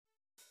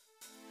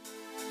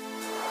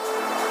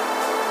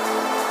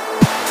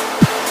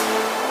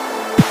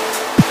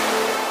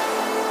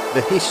The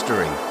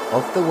History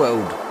of the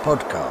World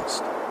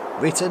podcast,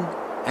 written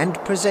and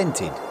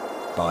presented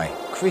by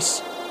Chris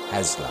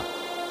Hasler.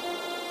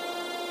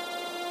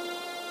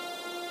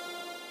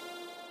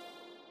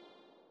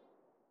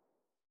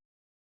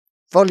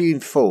 Volume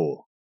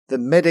 4, The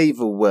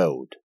Medieval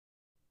World,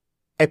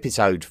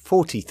 Episode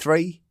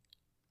 43,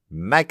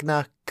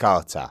 Magna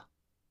Carta.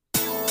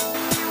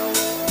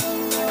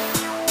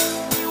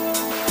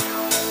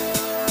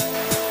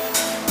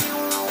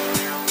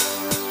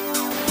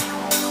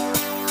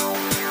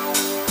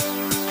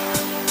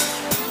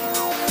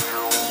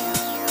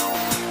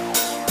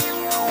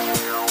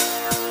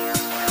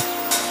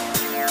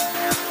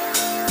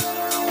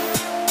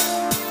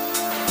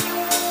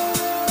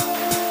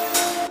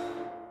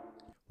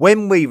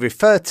 When we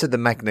refer to the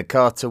Magna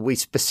Carta, we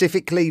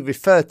specifically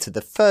refer to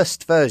the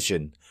first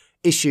version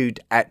issued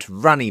at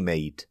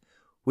Runnymede,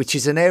 which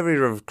is an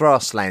area of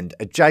grassland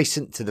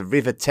adjacent to the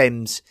River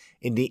Thames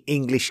in the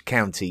English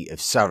county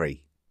of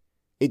Surrey.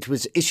 It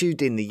was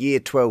issued in the year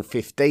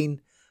 1215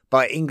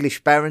 by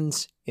English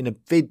barons in a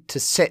bid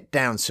to set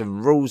down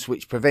some rules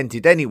which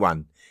prevented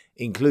anyone,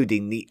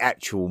 including the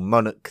actual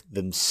monarch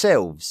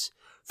themselves,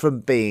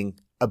 from being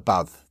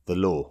above the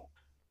law.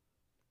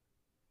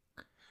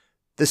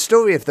 The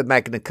story of the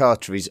Magna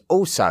Carta is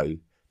also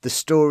the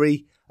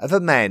story of a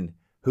man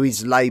who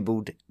is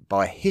labelled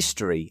by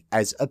history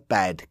as a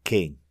bad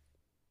king.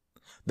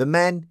 The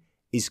man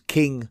is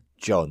King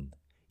John,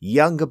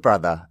 younger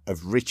brother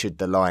of Richard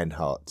the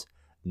Lionheart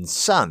and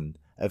son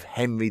of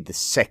Henry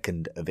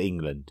II of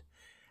England,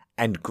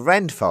 and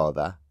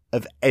grandfather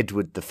of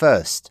Edward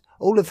I,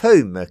 all of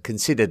whom are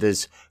considered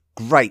as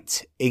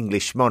great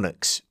English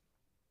monarchs.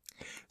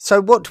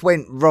 So what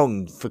went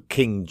wrong for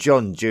King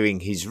John during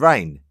his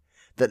reign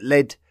that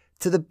led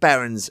to the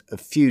barons of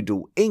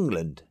feudal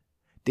England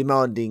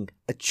demanding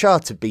a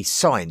charter be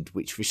signed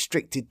which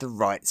restricted the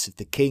rights of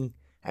the king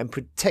and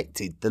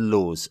protected the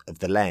laws of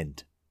the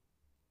land?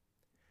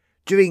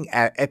 During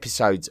our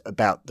episodes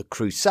about the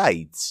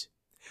Crusades,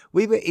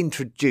 we were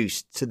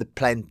introduced to the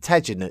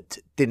Plantagenet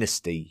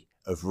dynasty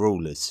of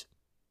rulers.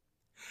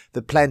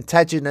 The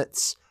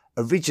Plantagenets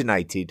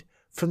originated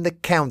from the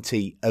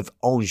county of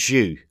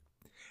Anjou,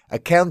 a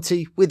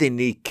county within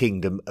the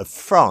Kingdom of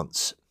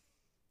France.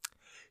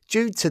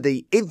 Due to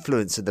the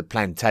influence of the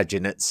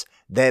Plantagenets,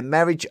 their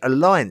marriage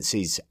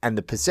alliances and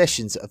the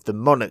possessions of the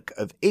monarch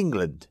of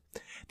England,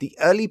 the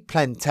early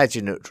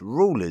Plantagenet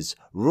rulers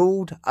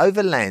ruled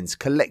over lands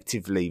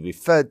collectively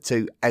referred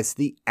to as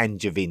the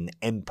Angevin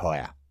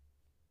Empire.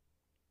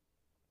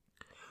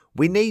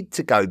 We need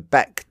to go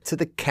back to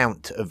the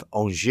Count of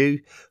Anjou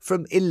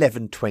from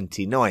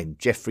 1129,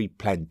 Geoffrey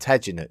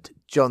Plantagenet,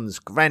 John's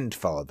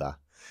grandfather,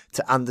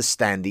 to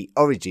understand the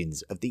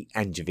origins of the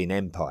Angevin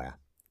Empire,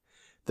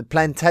 the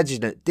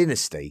Plantagenet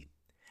dynasty,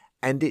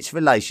 and its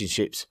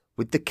relationships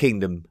with the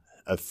Kingdom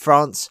of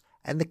France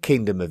and the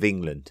Kingdom of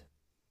England.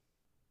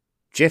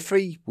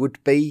 Geoffrey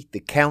would be the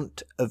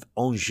Count of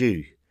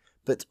Anjou,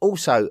 but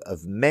also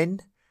of Maine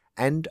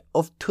and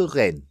of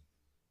Touraine.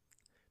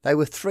 They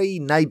were three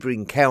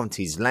neighbouring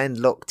counties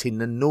landlocked in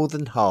the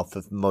northern half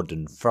of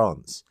modern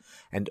France,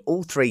 and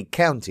all three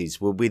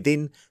counties were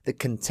within the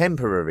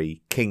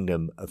contemporary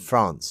Kingdom of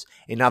France.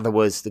 In other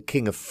words, the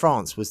King of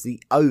France was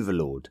the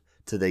overlord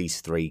to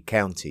these three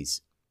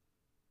counties.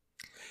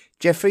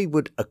 Geoffrey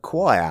would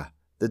acquire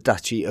the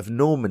Duchy of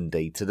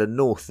Normandy to the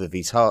north of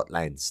his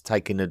heartlands,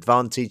 taking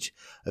advantage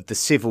of the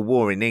civil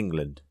war in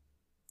England.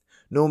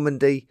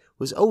 Normandy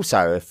was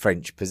also a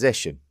French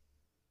possession.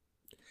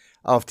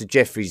 After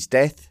Geoffrey's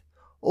death,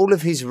 all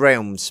of his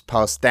realms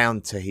passed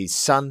down to his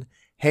son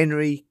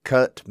Henry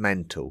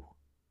Courtemantle.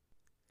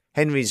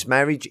 Henry's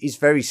marriage is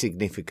very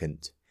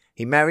significant.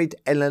 He married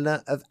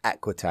Eleanor of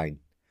Aquitaine,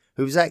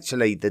 who was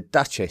actually the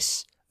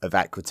Duchess of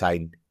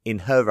Aquitaine in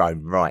her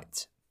own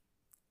right.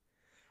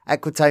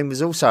 Aquitaine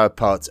was also a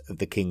part of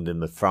the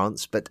Kingdom of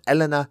France, but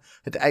Eleanor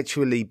had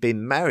actually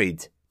been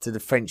married to the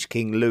French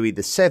King Louis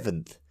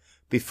VII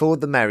before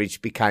the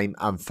marriage became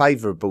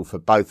unfavourable for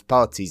both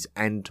parties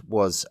and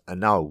was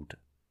annulled.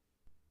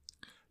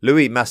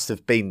 Louis must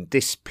have been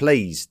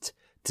displeased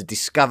to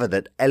discover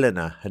that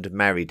Eleanor had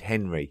married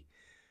Henry,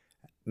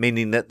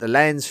 meaning that the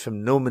lands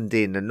from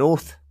Normandy in the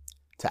north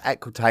to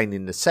Aquitaine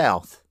in the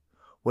south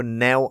were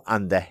now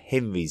under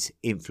Henry's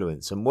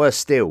influence, and worse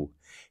still,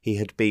 he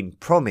had been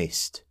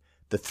promised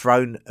the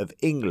throne of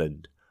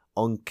England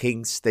on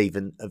King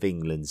Stephen of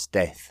England's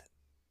death.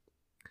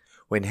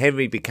 When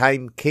Henry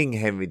became King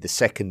Henry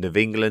II of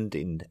England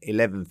in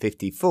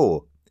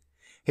 1154,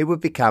 he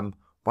would become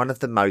one of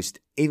the most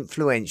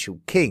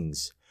influential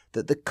kings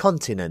that the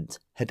continent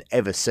had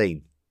ever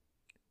seen.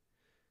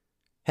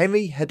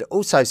 Henry had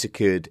also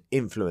secured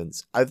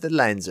influence over the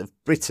lands of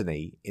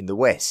Brittany in the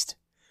west,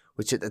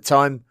 which at the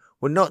time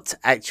were not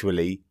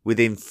actually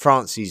within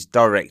France's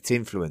direct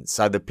influence,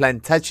 so the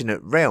Plantagenet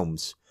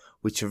realms,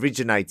 which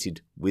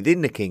originated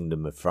within the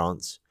Kingdom of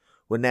France,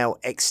 were now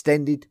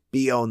extended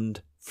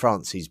beyond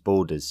France's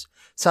borders,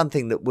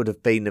 something that would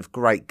have been of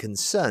great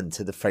concern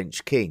to the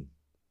French king.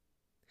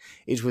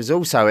 It was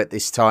also at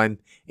this time,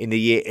 in the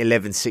year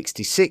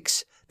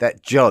 1166,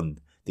 that John,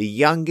 the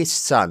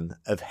youngest son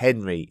of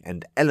Henry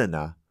and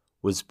Eleanor,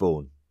 was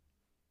born.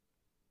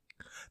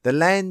 The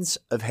lands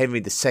of Henry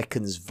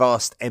II's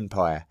vast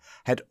empire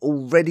had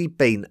already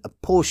been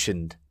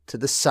apportioned to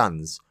the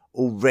sons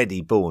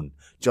already born,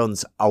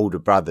 John's older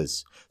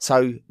brothers,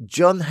 so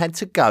John had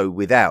to go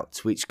without,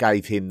 which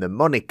gave him the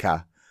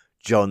moniker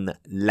John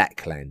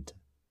Lackland.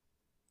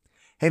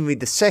 Henry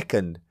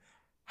II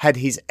had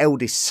his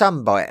eldest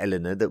son by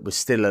Eleanor, that was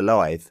still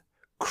alive,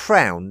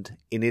 crowned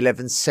in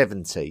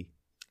 1170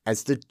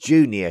 as the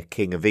junior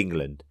King of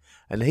England,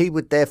 and he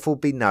would therefore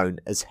be known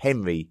as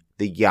Henry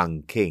the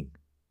Young King.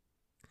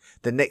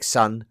 The next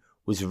son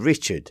was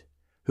Richard,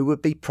 who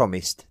would be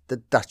promised the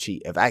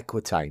Duchy of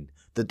Aquitaine,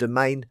 the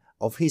domain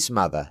of his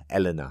mother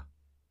Eleanor.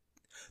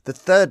 The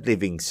third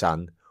living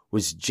son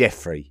was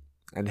Geoffrey,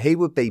 and he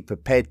would be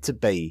prepared to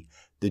be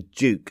the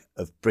Duke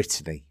of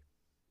Brittany.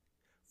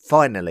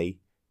 Finally,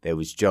 there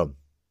was John.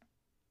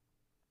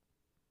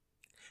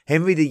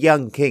 Henry the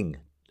Young King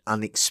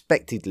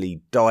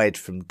unexpectedly died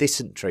from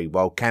dysentery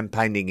while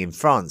campaigning in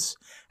France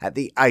at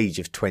the age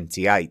of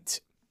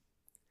 28.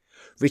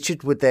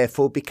 Richard would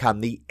therefore become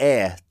the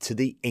heir to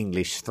the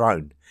English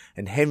throne,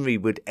 and Henry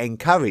would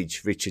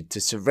encourage Richard to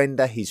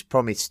surrender his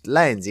promised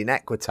lands in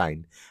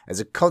Aquitaine as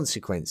a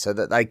consequence so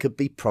that they could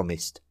be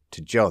promised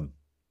to John.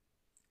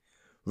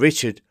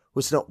 Richard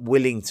was not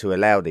willing to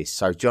allow this,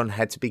 so John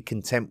had to be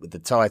content with the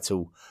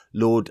title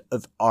Lord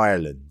of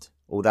Ireland,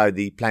 although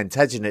the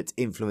Plantagenet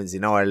influence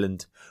in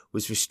Ireland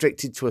was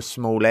restricted to a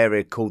small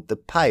area called the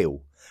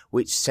Pale,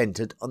 which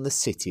centred on the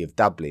city of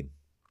Dublin.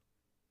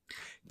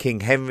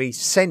 King Henry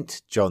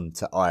sent John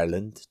to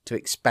Ireland to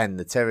expand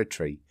the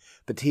territory,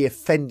 but he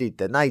offended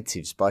the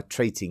natives by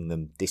treating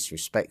them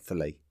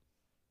disrespectfully.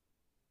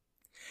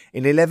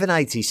 In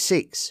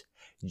 1186,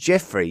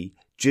 Geoffrey,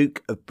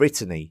 Duke of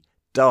Brittany,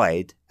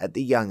 died at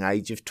the young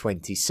age of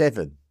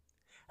 27,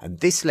 and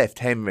this left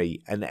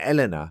Henry and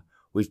Eleanor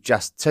with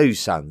just two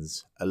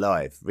sons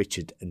alive,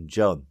 Richard and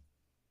John.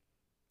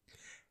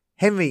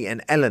 Henry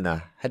and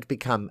Eleanor had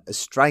become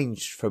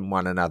estranged from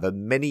one another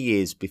many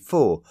years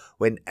before,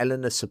 when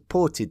Eleanor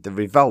supported the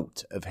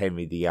revolt of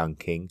Henry the Young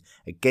King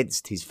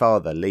against his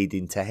father,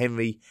 leading to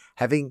Henry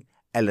having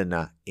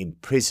Eleanor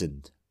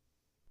imprisoned.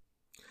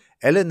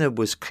 Eleanor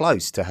was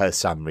close to her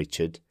son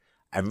Richard,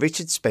 and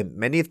Richard spent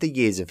many of the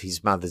years of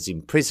his mother's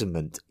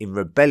imprisonment in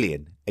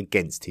rebellion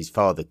against his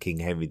father, King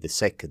Henry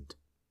II.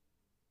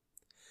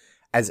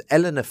 As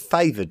Eleanor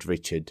favoured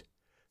Richard,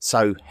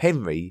 so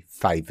Henry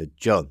favoured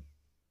John.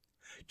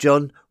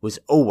 John was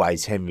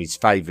always Henry's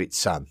favourite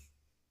son.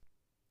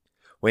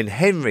 When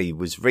Henry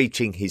was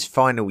reaching his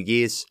final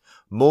years,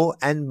 more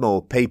and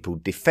more people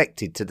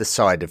defected to the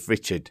side of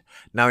Richard,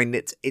 knowing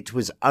that it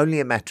was only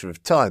a matter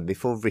of time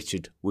before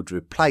Richard would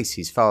replace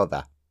his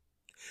father.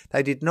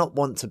 They did not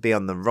want to be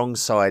on the wrong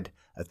side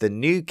of the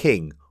new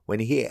king when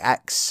he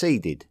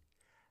acceded,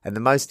 and the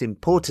most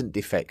important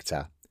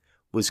defector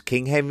was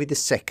King Henry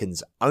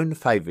II's own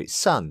favourite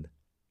son,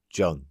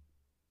 John.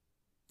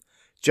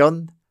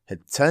 John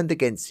had turned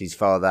against his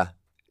father,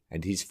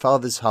 and his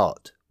father's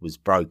heart was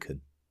broken.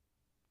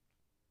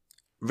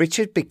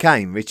 Richard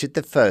became Richard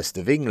I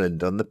of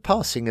England on the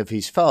passing of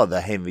his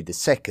father Henry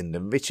II,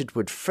 and Richard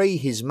would free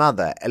his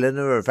mother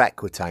Eleanor of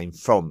Aquitaine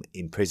from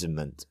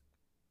imprisonment.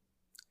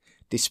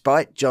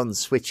 Despite John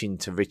switching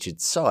to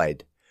Richard's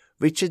side,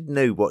 Richard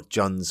knew what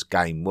John's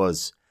game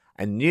was,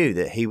 and knew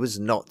that he was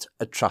not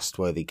a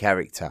trustworthy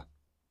character.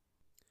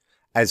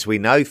 As we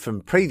know from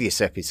previous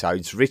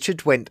episodes,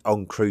 Richard went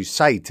on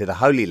crusade to the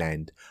Holy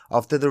Land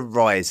after the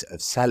rise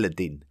of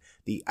Saladin,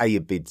 the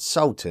Ayyubid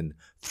Sultan,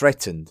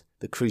 threatened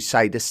the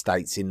Crusader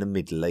states in the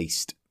Middle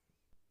East.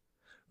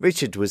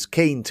 Richard was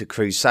keen to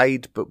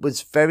crusade, but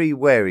was very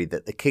wary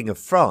that the King of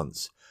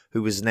France,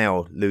 who was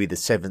now Louis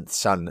VII's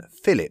son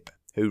Philip,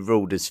 who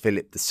ruled as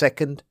Philip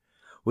II,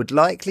 would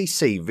likely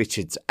see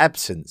Richard's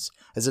absence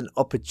as an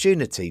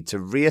opportunity to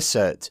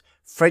reassert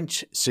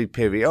French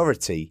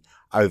superiority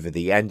over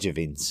the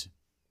Angevins.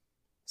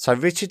 So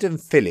Richard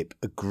and Philip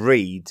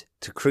agreed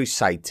to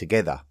crusade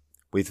together,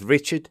 with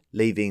Richard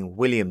leaving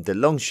William de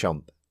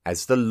Longchamp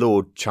as the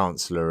Lord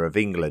Chancellor of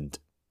England.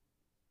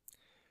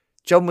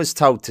 John was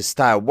told to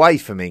stay away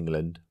from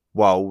England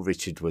while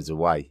Richard was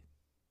away.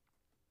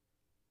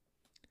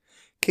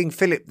 King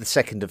Philip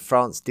II of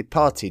France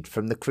departed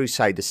from the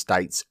Crusader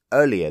states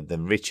earlier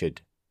than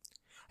Richard,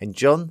 and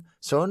John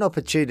saw an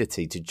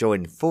opportunity to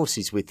join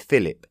forces with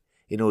Philip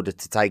in order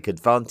to take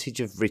advantage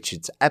of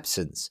Richard's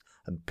absence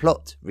and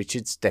plot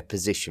Richard's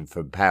deposition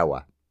from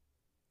power.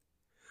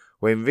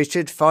 When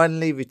Richard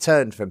finally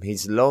returned from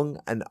his long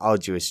and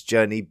arduous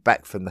journey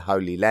back from the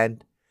Holy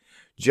Land,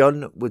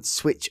 John would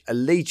switch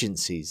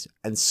allegiances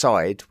and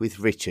side with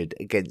Richard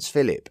against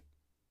Philip.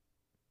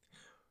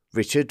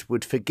 Richard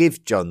would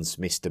forgive John's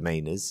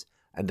misdemeanours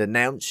and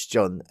announce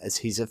John as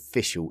his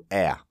official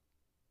heir.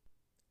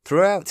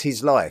 Throughout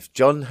his life,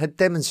 John had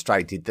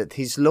demonstrated that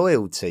his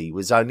loyalty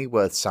was only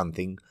worth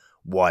something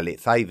while it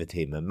favoured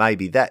him, and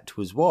maybe that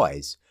was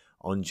wise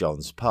on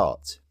John's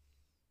part.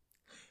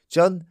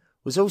 John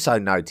was also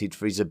noted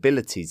for his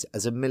abilities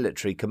as a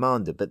military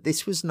commander, but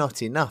this was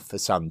not enough for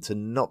some to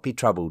not be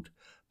troubled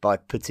by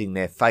putting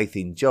their faith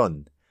in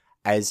John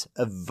as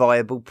a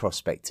viable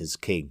prospect as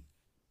king.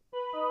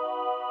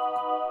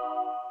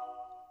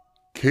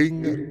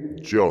 King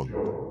John.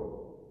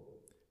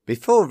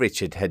 Before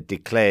Richard had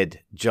declared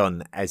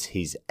John as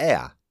his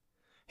heir,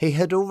 he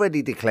had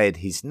already declared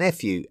his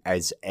nephew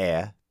as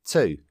heir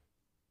too.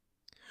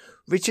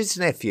 Richard's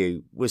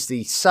nephew was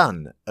the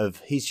son of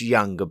his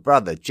younger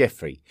brother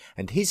Geoffrey,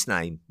 and his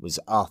name was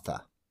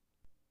Arthur.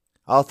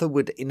 Arthur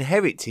would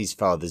inherit his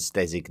father's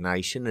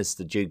designation as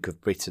the Duke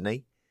of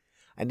Brittany,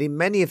 and in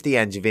many of the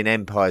Angevin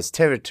Empire's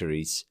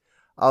territories,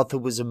 Arthur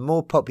was a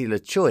more popular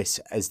choice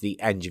as the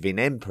Angevin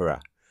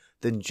Emperor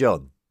than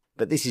John,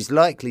 but this is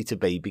likely to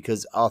be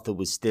because Arthur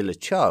was still a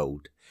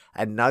child,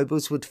 and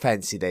nobles would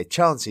fancy their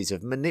chances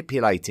of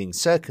manipulating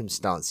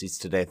circumstances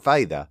to their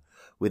favour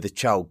with a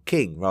child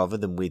king rather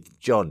than with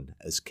John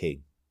as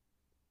king.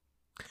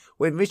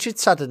 When Richard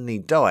suddenly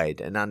died,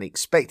 and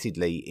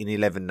unexpectedly in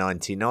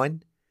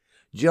 1199,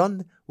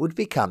 John would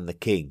become the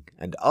king,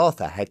 and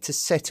Arthur had to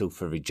settle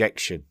for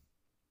rejection.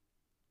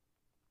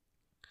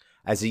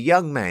 As a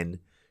young man,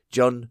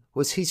 John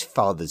was his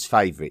father's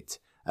favourite,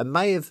 and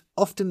may have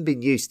often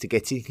been used to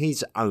getting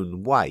his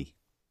own way.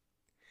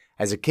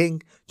 As a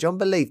king, John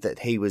believed that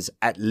he was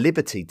at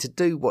liberty to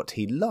do what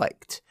he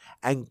liked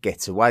and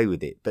get away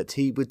with it, but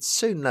he would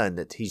soon learn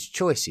that his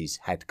choices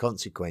had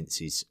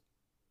consequences.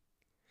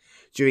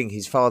 During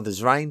his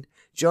father's reign,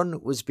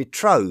 John was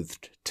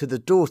betrothed to the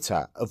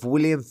daughter of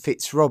William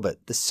Fitzrobert,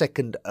 the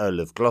second Earl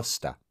of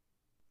Gloucester.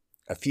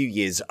 A few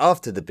years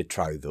after the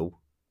betrothal,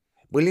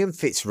 William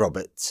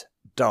Fitzrobert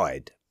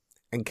died,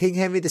 and King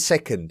Henry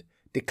II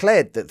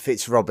declared that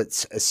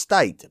Fitzrobert's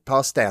estate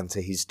passed down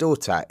to his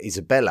daughter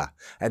Isabella,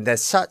 and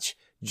as such,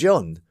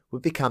 John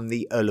would become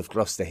the Earl of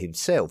Gloucester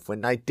himself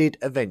when they did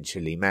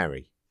eventually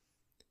marry.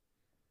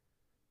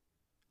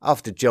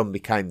 After John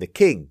became the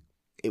king,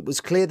 it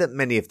was clear that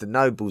many of the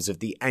nobles of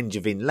the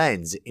Angevin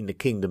lands in the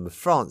Kingdom of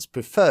France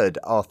preferred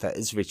Arthur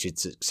as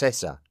Richard's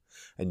successor,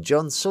 and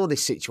John saw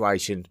this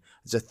situation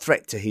as a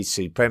threat to his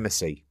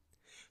supremacy.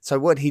 So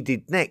what he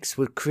did next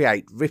would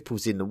create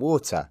ripples in the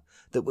water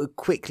that would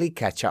quickly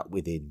catch up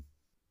with him.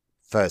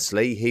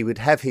 Firstly, he would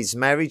have his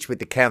marriage with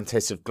the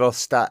Countess of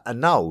Gloucester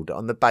annulled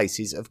on the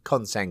basis of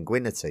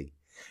consanguinity,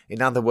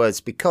 in other words,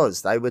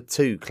 because they were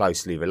too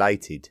closely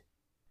related.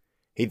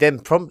 He then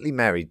promptly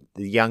married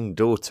the young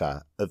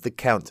daughter of the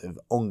Count of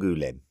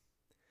Angoulême,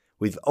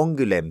 with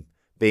Angoulême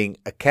being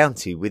a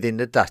county within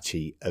the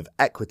Duchy of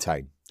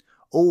Aquitaine,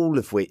 all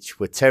of which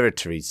were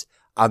territories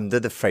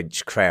under the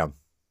French crown.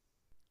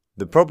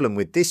 The problem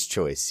with this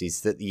choice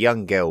is that the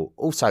young girl,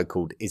 also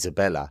called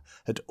Isabella,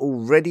 had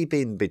already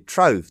been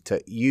betrothed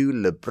to Hugh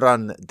Le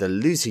Brun de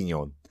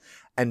Lusignan,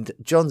 and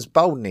John's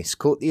boldness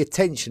caught the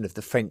attention of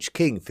the French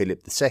king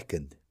Philip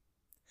II.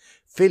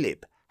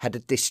 Philip had a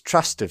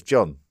distrust of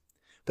John,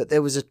 but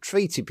there was a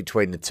treaty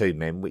between the two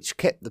men which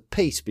kept the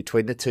peace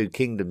between the two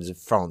kingdoms of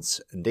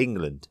France and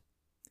England.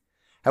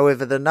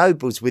 However, the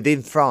nobles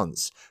within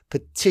France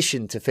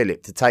petitioned to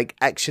Philip to take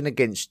action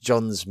against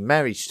John's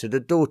marriage to the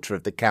daughter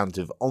of the Count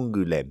of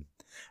Angoulême,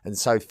 and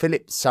so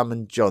Philip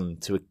summoned John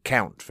to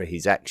account for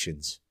his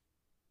actions.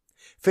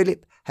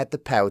 Philip had the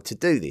power to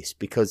do this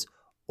because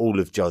all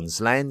of John's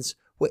lands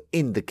were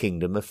in the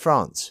Kingdom of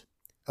France,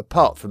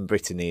 apart from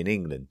Brittany and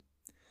England,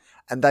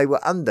 and they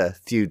were under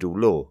feudal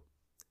law,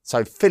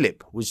 so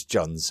Philip was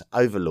John's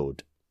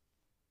overlord.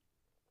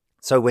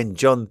 So when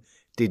John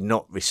did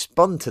not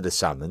respond to the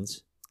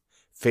summons,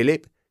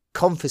 Philip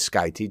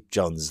confiscated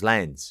John's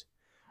lands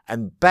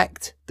and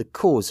backed the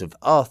cause of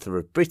Arthur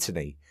of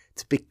Brittany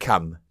to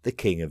become the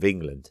King of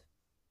England.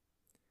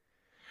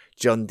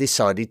 John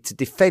decided to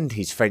defend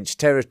his French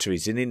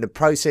territories, and in the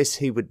process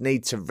he would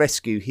need to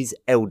rescue his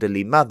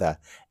elderly mother,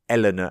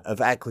 Eleanor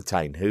of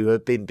Aquitaine, who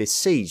had been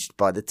besieged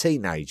by the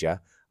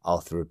teenager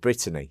Arthur of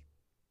Brittany.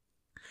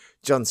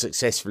 John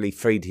successfully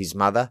freed his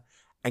mother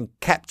and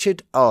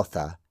captured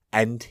Arthur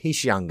and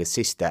his younger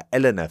sister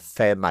Eleanor,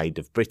 Fair Maid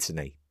of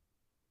Brittany.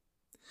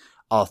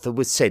 Arthur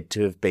was said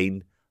to have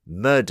been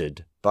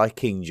murdered by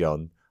King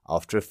John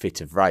after a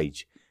fit of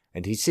rage,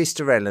 and his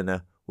sister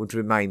Eleanor would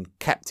remain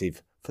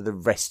captive for the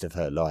rest of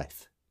her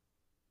life.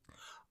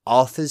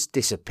 Arthur's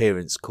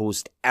disappearance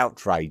caused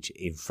outrage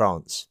in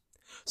France,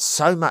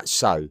 so much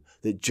so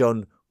that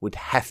John would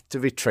have to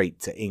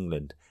retreat to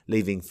England,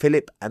 leaving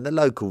Philip and the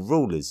local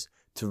rulers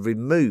to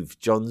remove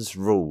John's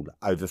rule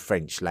over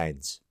French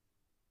lands.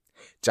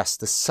 Just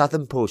the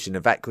southern portion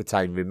of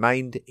Aquitaine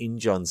remained in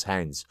John's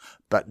hands,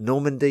 but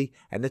Normandy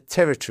and the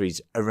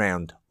territories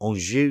around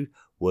Anjou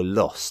were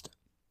lost.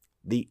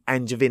 The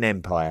Angevin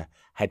Empire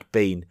had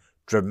been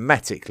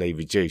dramatically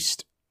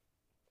reduced.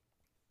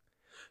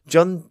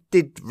 John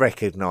did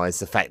recognise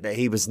the fact that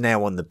he was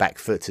now on the back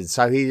foot, and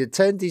so he had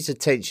turned his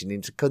attention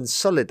into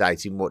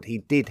consolidating what he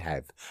did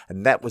have,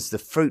 and that was the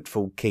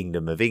fruitful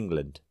Kingdom of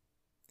England.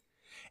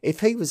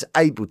 If he was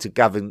able to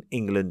govern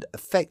England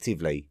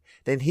effectively,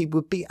 then he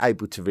would be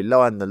able to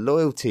rely on the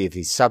loyalty of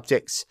his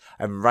subjects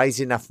and raise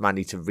enough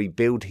money to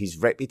rebuild his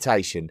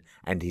reputation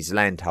and his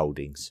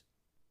landholdings.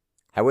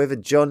 However,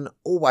 John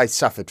always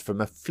suffered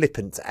from a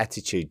flippant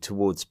attitude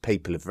towards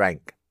people of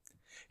rank.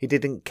 He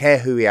didn't care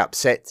who he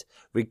upset,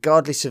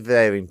 regardless of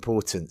their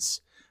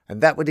importance,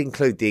 and that would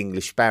include the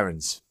English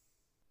barons.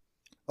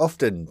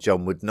 Often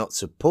John would not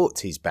support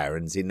his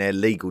barons in their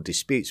legal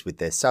disputes with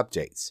their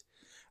subjects,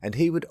 and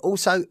he would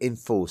also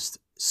enforce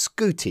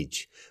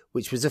scutage,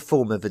 which was a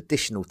form of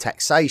additional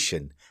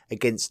taxation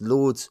against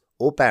lords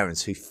or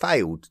barons who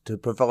failed to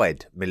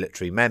provide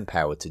military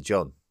manpower to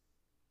John.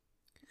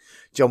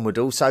 John would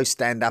also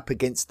stand up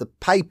against the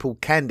papal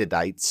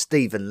candidate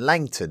Stephen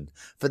Langton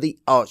for the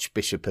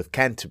Archbishop of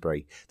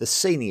Canterbury, the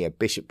senior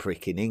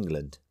bishopric in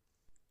England.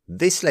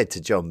 This led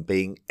to John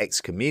being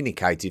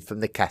excommunicated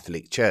from the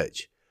Catholic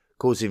Church,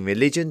 causing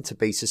religion to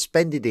be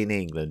suspended in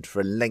England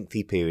for a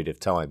lengthy period of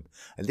time,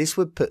 and this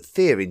would put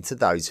fear into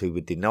those who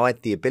were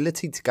denied the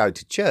ability to go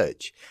to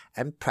church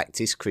and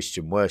practice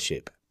Christian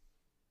worship.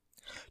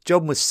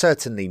 John was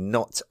certainly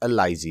not a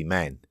lazy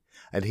man,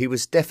 and he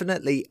was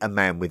definitely a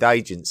man with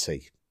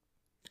agency.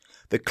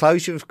 The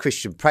closure of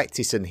Christian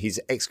practice and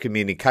his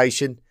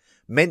excommunication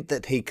meant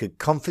that he could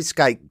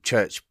confiscate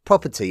church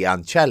property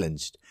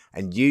unchallenged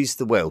and use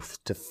the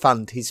wealth to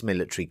fund his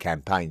military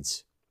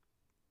campaigns.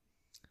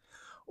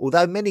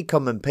 Although many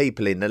common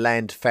people in the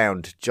land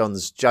found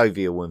John's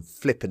jovial and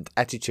flippant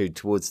attitude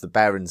towards the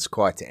barons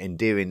quite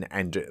endearing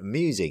and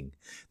amusing,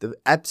 the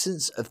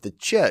absence of the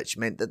church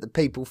meant that the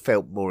people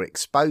felt more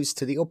exposed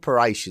to the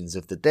operations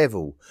of the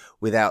devil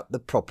without the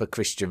proper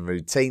Christian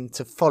routine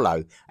to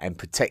follow and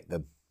protect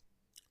them.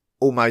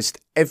 Almost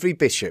every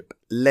bishop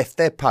left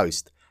their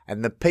post,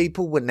 and the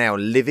people were now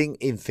living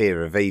in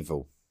fear of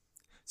evil.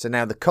 So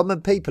now the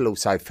common people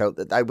also felt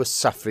that they were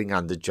suffering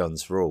under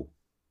John's rule.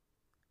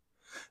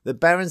 The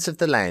barons of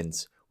the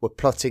lands were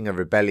plotting a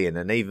rebellion,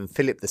 and even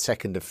Philip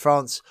II of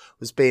France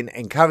was being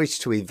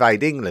encouraged to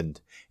invade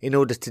England in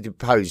order to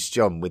depose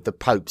John with the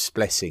Pope's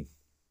blessing.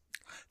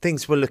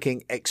 Things were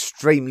looking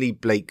extremely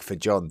bleak for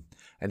John,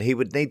 and he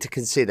would need to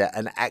consider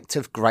an act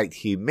of great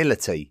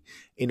humility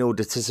in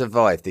order to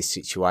survive this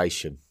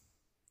situation.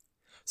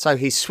 So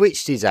he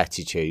switched his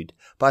attitude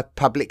by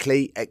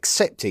publicly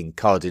accepting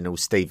Cardinal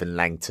Stephen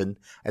Langton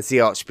as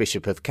the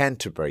Archbishop of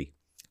Canterbury,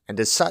 and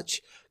as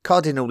such,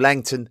 Cardinal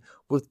Langton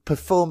would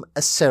perform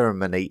a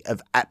ceremony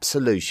of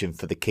absolution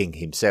for the king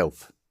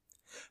himself.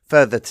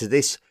 Further to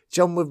this,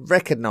 John would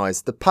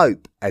recognise the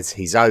Pope as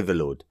his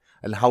overlord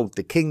and hold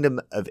the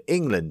Kingdom of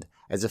England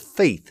as a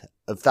fief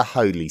of the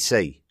Holy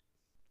See.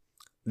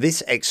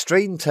 This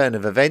extreme turn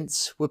of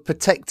events would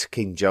protect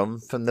King John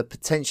from the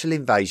potential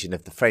invasion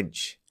of the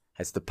French,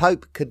 as the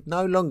Pope could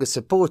no longer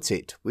support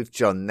it with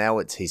John now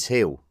at his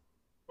heel.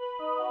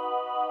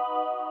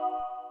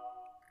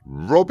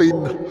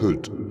 Robin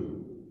Hood.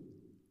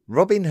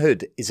 Robin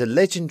Hood is a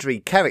legendary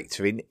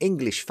character in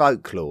English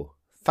folklore,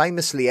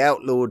 famously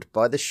outlawed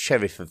by the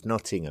Sheriff of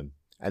Nottingham,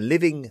 and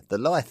living the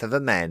life of a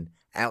man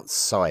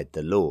outside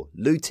the law,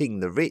 looting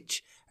the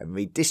rich and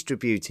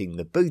redistributing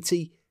the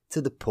booty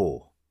to the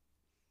poor.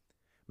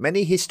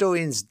 Many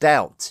historians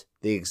doubt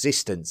the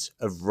existence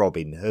of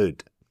Robin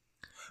Hood,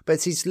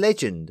 but his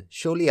legend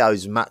surely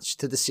owes much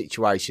to the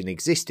situation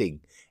existing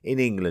in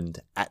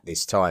England at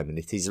this time, and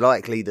it is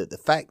likely that the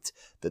fact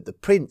that the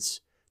prince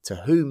to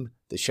whom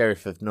the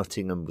Sheriff of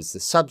Nottingham was the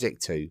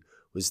subject to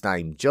was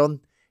named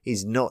John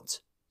is not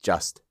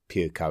just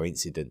pure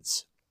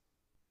coincidence.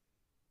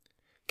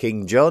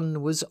 King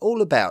John was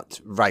all about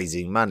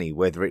raising money,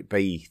 whether it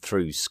be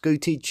through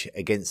scutage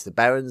against the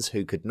barons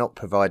who could not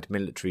provide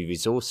military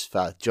resource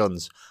for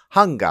John's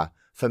hunger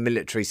for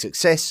military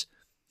success,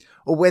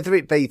 or whether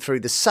it be through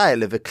the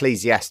sale of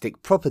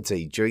ecclesiastic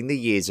property during the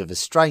years of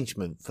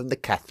estrangement from the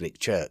Catholic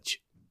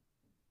Church.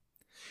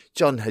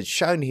 John had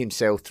shown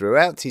himself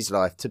throughout his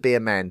life to be a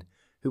man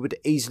who would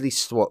easily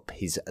swap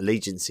his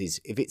allegiances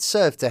if it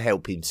served to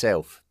help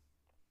himself.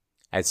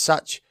 As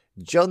such,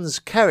 John's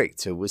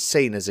character was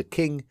seen as a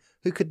king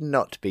who could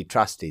not be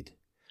trusted,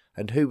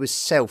 and who was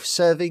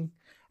self-serving,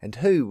 and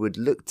who would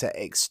look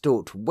to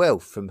extort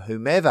wealth from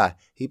whomever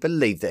he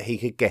believed that he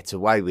could get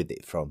away with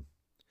it from.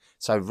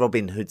 So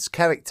Robin Hood's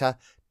character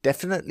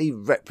definitely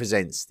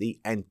represents the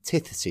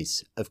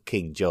antithesis of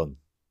King John.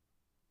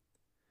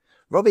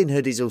 Robin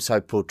Hood is also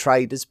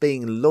portrayed as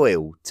being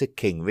loyal to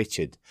King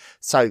Richard,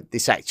 so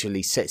this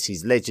actually sets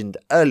his legend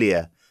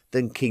earlier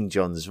than King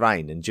John's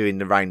reign and during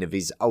the reign of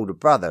his older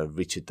brother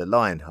Richard the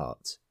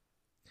Lionheart.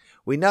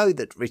 We know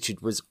that Richard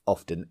was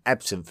often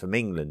absent from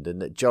England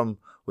and that John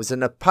was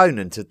an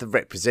opponent of the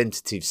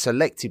representative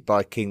selected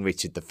by King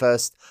Richard I,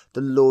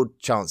 the Lord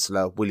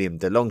Chancellor William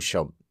de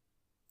Longchamp.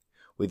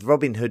 With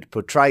Robin Hood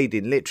portrayed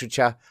in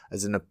literature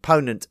as an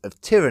opponent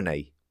of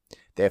tyranny,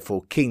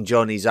 therefore King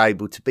John is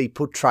able to be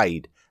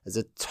portrayed as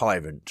a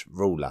tyrant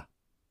ruler.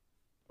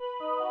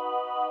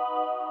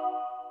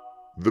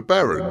 The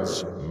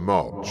Barons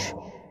March.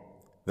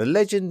 The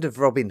legend of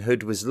Robin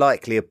Hood was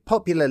likely a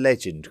popular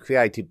legend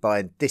created by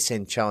a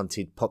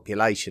disenchanted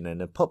population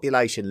and a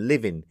population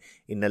living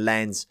in the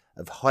lands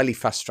of highly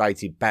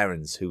frustrated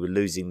barons who were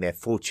losing their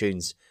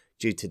fortunes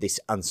due to this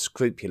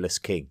unscrupulous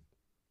king.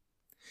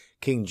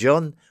 King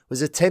John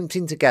was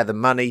attempting to gather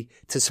money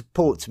to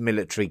support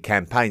military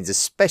campaigns,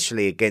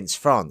 especially against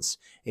France,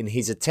 in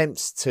his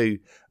attempts to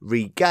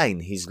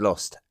regain his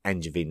lost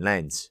Angevin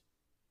lands.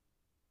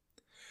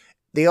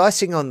 The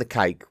icing on the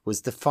cake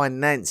was the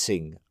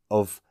financing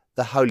of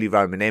the Holy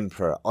Roman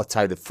Emperor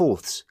Otto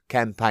IV's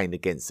campaign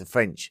against the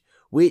French,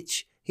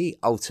 which he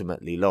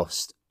ultimately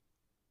lost.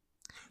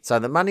 So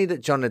the money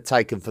that John had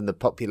taken from the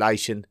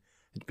population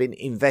had been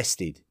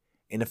invested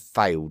in a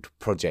failed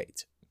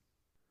project.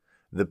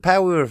 The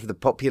power of the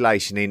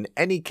population in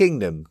any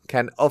kingdom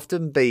can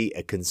often be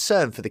a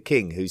concern for the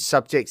king, whose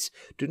subjects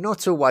do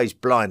not always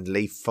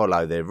blindly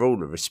follow their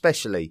ruler,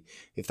 especially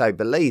if they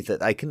believe that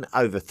they can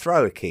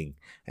overthrow a king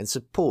and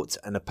support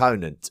an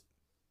opponent.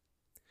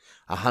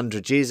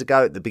 100 years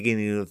ago, at the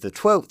beginning of the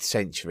 12th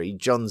century,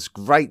 John's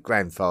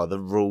great-grandfather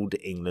ruled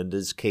England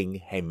as King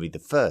Henry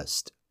I.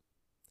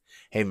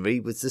 Henry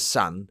was the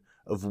son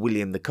of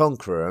William the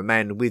Conqueror, a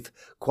man with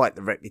quite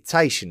the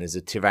reputation as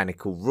a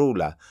tyrannical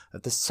ruler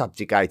of the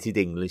subjugated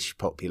English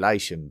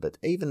population. But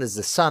even as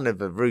the son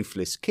of a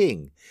ruthless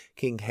king,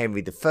 King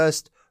Henry I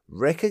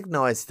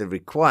recognised the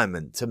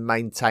requirement to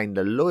maintain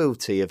the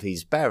loyalty of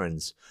his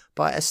barons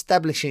by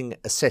establishing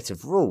a set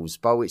of rules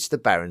by which the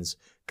barons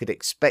could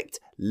expect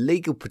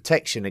legal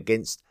protection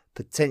against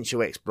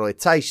potential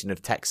exploitation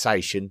of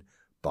taxation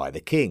by the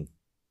king.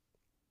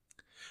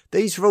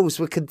 These rules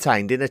were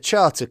contained in a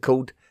charter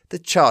called the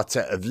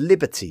Charter of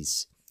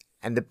Liberties,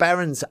 and the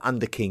barons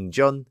under King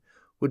John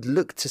would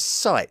look to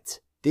cite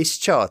this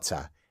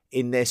charter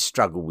in their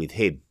struggle with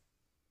him.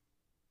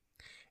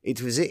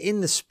 It was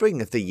in the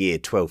spring of the year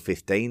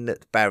 1215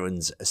 that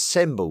barons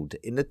assembled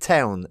in the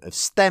town of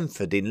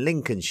Stamford in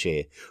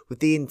Lincolnshire with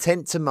the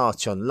intent to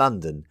march on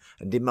London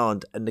and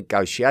demand a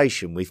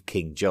negotiation with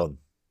King John.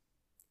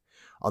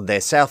 On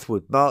their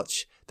southward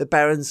march, the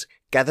barons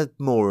gathered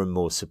more and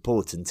more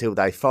support until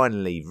they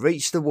finally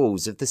reached the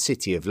walls of the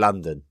city of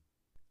London.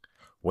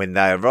 When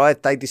they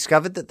arrived, they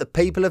discovered that the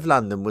people of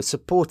London were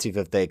supportive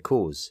of their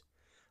cause,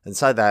 and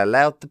so they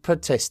allowed the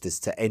protesters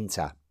to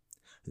enter.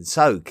 And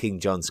so King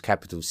John's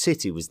capital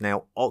city was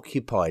now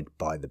occupied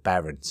by the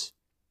barons.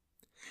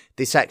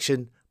 This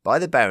action by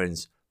the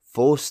barons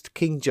forced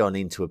King John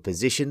into a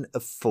position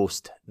of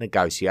forced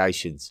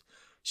negotiations,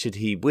 should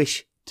he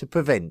wish to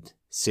prevent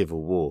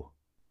civil war.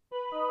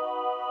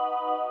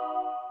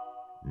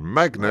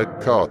 Magna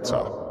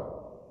Carta.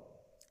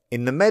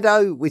 In the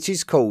meadow which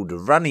is called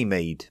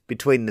Runnymede,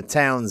 between the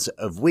towns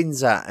of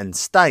Windsor and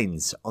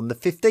Staines, on the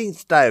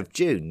 15th day of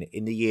June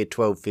in the year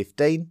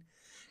 1215,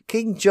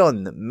 King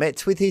John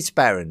met with his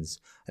barons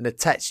and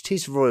attached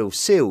his royal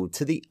seal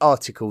to the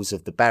Articles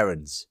of the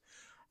Barons,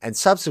 and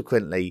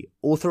subsequently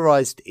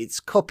authorised its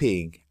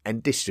copying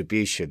and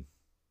distribution.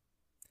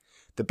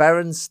 The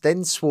barons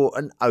then swore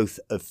an oath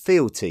of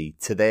fealty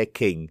to their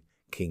king,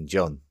 King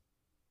John.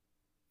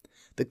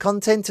 The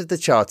content of the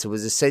charter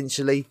was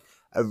essentially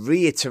a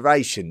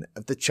reiteration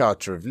of the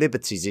Charter of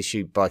Liberties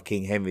issued by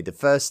King Henry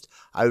I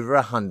over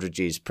 100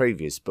 years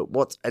previous, but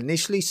what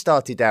initially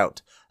started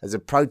out as a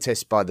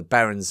protest by the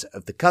barons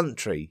of the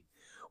country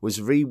was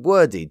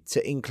reworded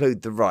to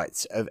include the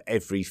rights of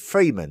every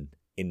freeman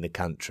in the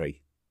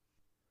country.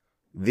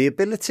 The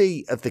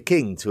ability of the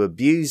king to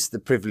abuse the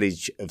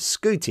privilege of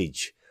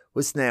scutage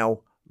was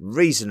now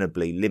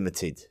reasonably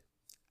limited,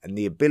 and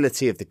the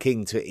ability of the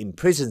king to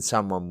imprison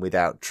someone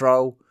without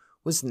trial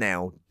was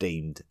now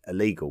deemed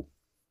illegal.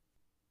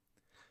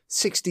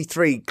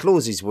 63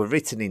 clauses were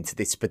written into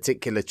this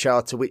particular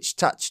charter which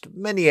touched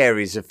many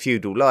areas of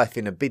feudal life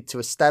in a bid to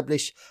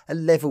establish a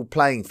level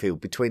playing field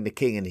between the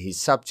king and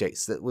his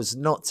subjects that was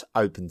not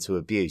open to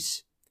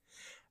abuse.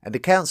 And a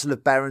council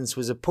of barons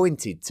was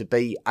appointed to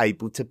be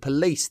able to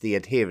police the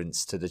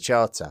adherence to the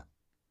charter.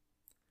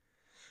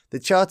 The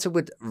charter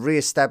would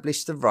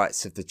re-establish the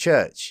rights of the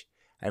church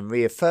and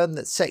reaffirm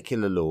that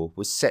secular law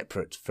was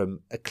separate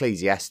from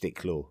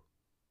ecclesiastic law.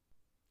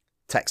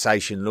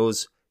 Taxation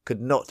laws could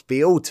not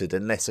be altered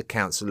unless a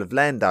council of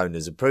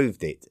landowners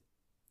approved it,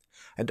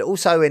 and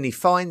also any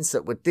fines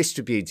that were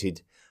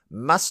distributed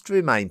must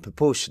remain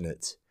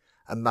proportionate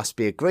and must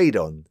be agreed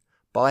on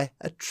by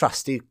a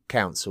trusted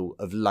council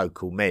of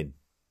local men.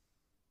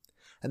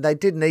 And they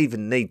didn't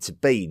even need to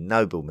be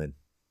noblemen.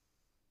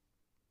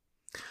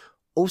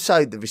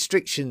 Also, the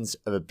restrictions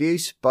of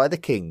abuse by the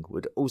king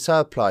would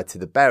also apply to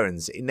the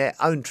barons in their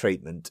own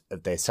treatment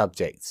of their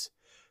subjects,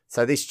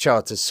 so this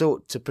charter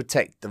sought to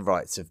protect the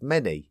rights of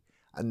many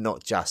and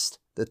not just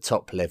the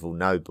top-level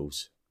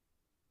nobles.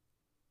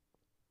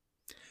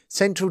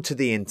 Central to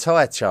the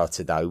entire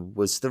charter, though,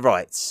 was the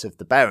rights of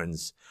the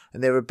barons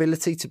and their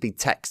ability to be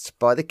taxed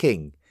by the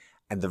king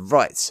and the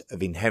rights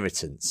of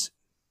inheritance.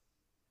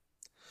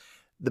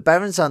 The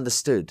barons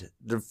understood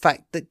the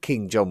fact that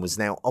King John was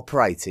now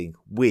operating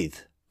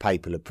with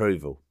papal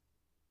approval.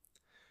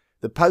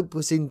 The Pope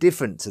was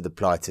indifferent to the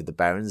plight of the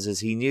barons, as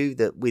he knew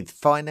that with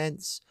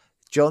finance,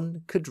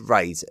 John could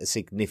raise a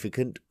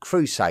significant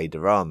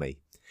crusader army,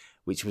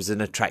 which was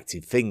an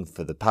attractive thing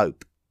for the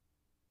Pope.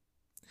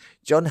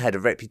 John had a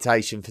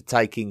reputation for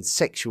taking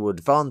sexual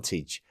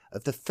advantage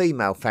of the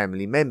female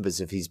family members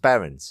of his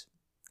barons.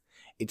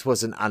 It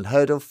wasn't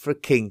unheard of for a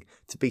king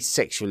to be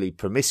sexually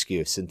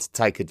promiscuous and to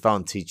take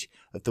advantage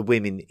of the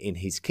women in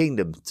his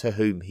kingdom to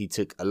whom he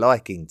took a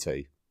liking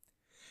to.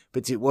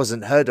 But it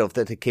wasn't heard of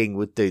that a king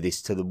would do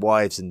this to the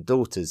wives and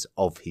daughters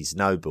of his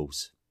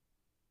nobles.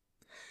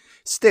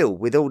 Still,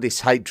 with all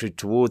this hatred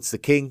towards the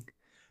king,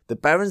 the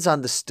barons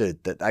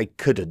understood that they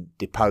couldn't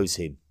depose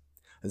him,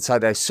 and so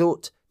they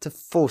sought to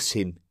force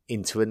him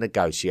into a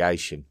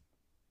negotiation.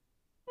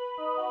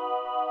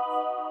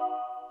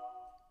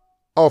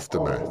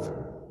 Aftermath.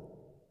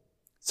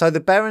 So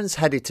the barons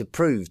had it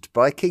approved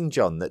by King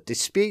John that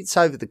disputes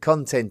over the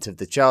content of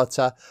the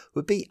charter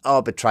would be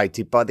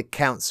arbitrated by the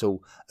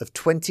council of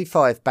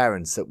 25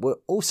 barons that were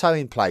also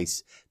in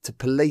place to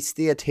police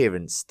the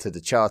adherence to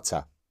the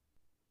charter.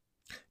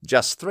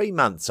 Just 3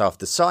 months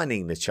after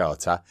signing the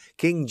charter,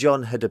 King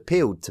John had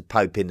appealed to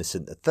Pope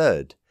Innocent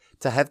III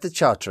to have the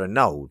charter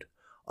annulled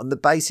on the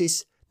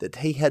basis that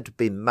he had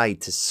been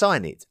made to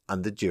sign it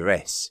under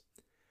duress,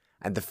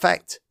 and the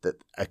fact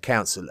that a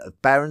council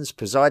of barons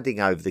presiding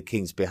over the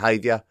king's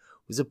behaviour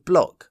was a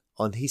block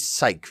on his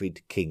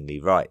sacred kingly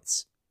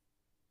rights.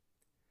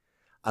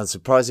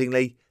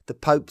 Unsurprisingly, the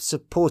Pope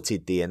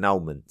supported the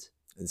annulment,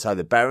 and so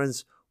the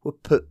barons were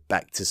put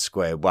back to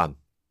square one.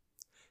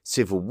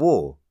 Civil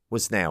war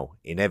was now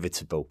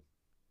inevitable.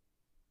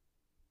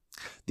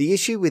 The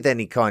issue with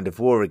any kind of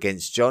war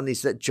against John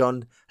is that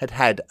John had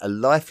had a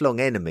lifelong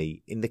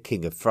enemy in the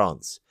King of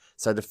France,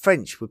 so the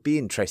French would be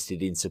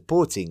interested in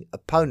supporting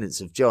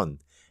opponents of John,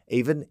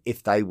 even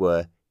if they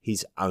were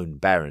his own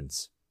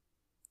barons.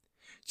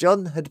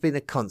 John had been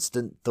a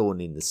constant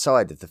thorn in the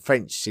side of the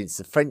French since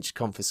the French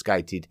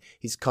confiscated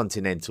his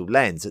continental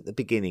lands at the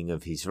beginning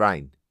of his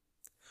reign.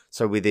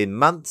 So within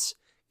months,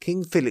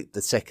 King Philip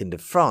II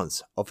of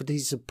France offered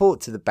his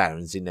support to the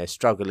barons in their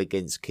struggle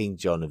against King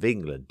John of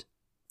England.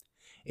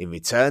 In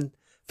return,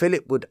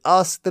 Philip would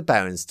ask the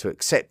barons to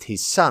accept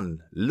his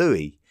son,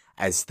 Louis,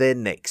 as their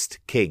next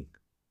king.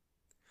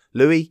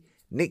 Louis,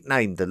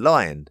 nicknamed the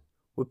Lion,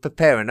 would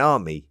prepare an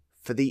army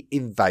for the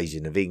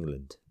invasion of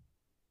England.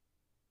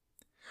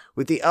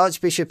 With the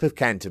Archbishop of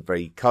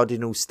Canterbury,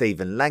 Cardinal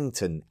Stephen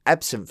Langton,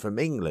 absent from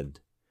England,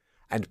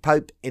 and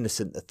Pope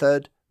Innocent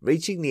III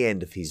reaching the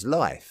end of his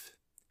life,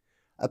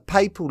 a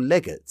papal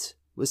legate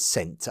was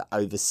sent to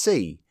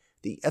oversee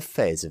the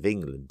affairs of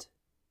England.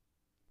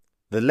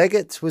 The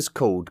legate was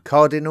called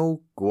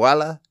Cardinal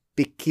Guala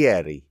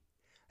Bicchieri,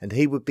 and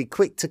he would be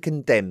quick to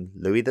condemn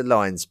Louis the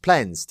Lion's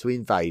plans to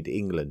invade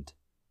England.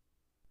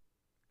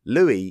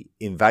 Louis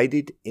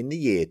invaded in the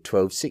year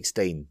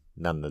 1216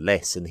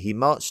 nonetheless, and he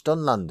marched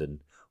on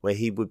London, where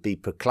he would be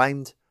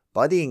proclaimed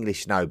by the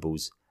English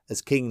nobles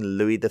as King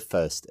Louis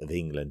I of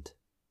England.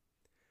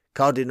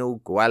 Cardinal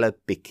Guala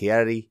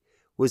Bicchieri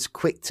was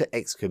quick to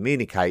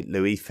excommunicate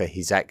Louis for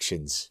his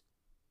actions.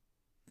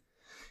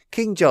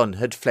 King John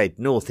had fled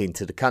north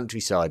into the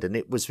countryside, and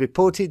it was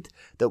reported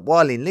that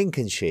while in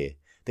Lincolnshire,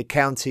 the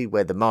county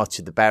where the March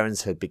of the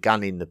Barons had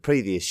begun in the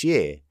previous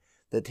year,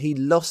 that he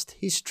lost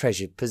his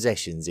treasured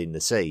possessions in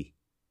the sea.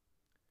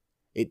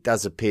 It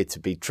does appear to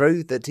be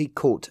true that he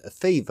caught a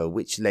fever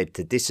which led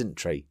to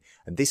dysentery,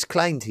 and this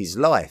claimed his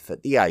life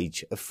at the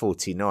age of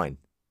 49.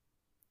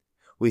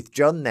 With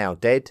John now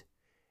dead,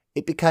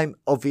 it became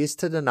obvious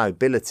to the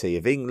nobility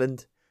of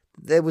England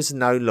that there was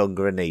no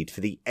longer a need for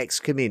the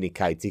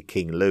excommunicated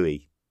King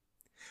Louis,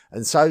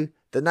 and so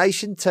the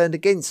nation turned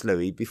against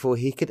Louis before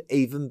he could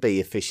even be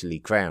officially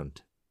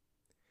crowned.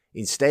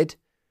 Instead,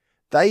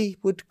 they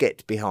would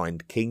get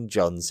behind King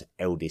John's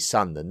eldest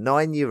son, the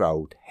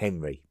 9-year-old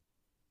Henry.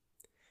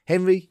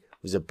 Henry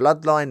was a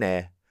bloodline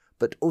heir,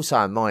 but also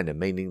a minor,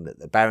 meaning that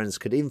the barons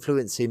could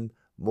influence him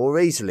more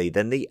easily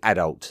than the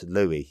adult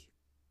Louis.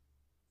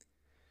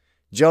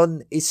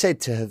 John is said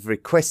to have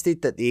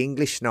requested that the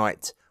English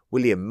knight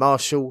William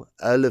Marshal,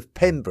 Earl of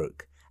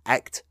Pembroke,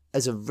 act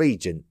as a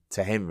regent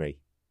to Henry.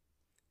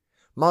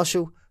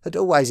 Marshal had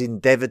always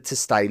endeavoured to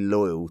stay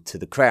loyal to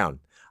the crown,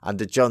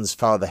 under John's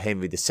father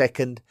Henry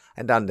II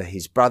and under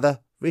his brother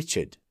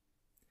Richard.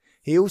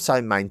 He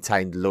also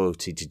maintained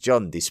loyalty to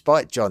John,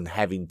 despite John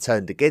having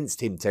turned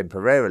against him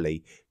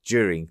temporarily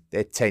during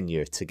their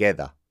tenure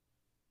together.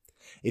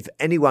 If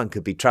anyone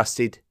could be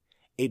trusted,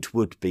 it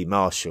would be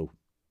Marshal.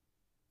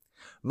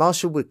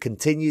 Marshal would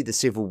continue the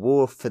civil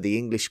war for the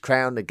English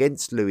crown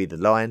against Louis the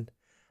Lion,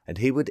 and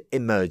he would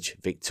emerge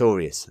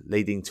victorious,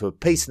 leading to a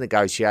peace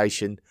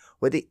negotiation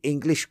where the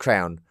English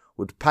crown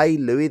would pay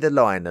Louis the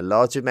Lion a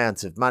large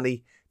amount of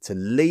money to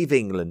leave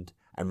England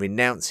and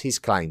renounce his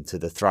claim to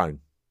the throne.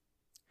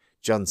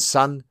 John's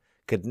son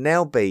could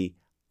now be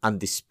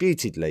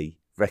undisputedly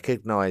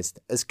recognised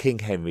as King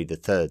Henry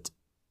III.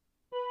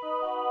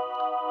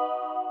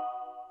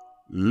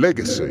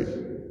 Legacy.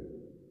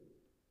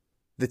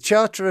 The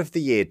Charter of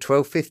the year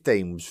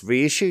 1215 was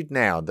reissued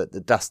now that the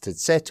dust had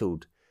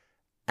settled,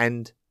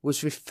 and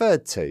was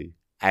referred to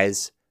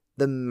as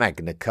the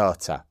Magna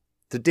Carta,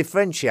 to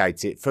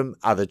differentiate it from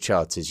other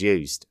charters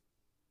used.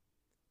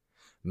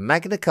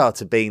 Magna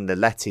Carta being the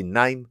Latin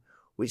name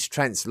which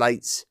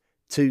translates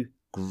to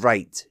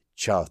Great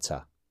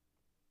Charter.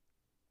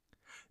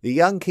 The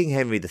young King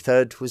Henry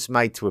III was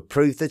made to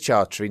approve the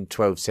charter in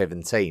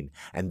 1217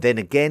 and then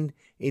again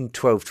in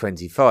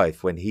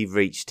 1225 when he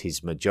reached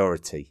his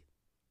majority.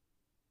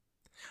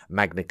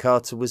 Magna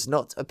Carta was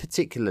not a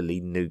particularly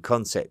new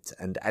concept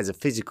and as a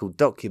physical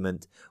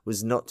document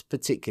was not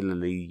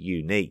particularly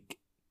unique.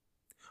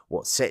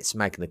 What sets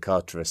Magna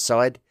Carta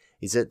aside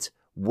is that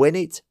when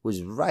it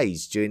was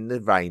raised during the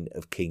reign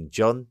of King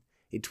John,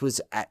 it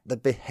was at the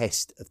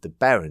behest of the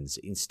barons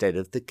instead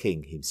of the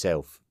king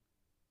himself.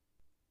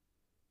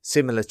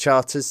 Similar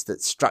charters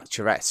that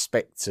structure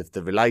aspects of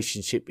the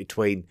relationship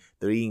between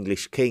the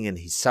English king and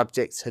his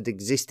subjects had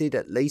existed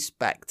at least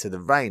back to the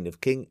reign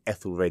of King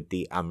Ethelred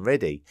the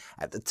Unready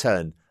at the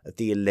turn of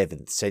the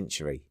 11th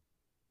century.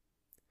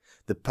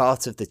 The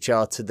part of the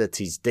charter that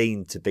is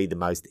deemed to be the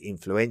most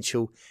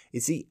influential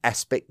is the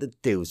aspect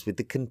that deals with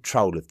the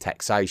control of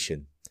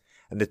taxation,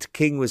 and that a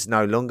king was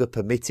no longer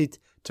permitted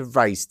to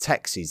raise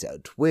taxes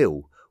at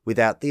will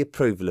without the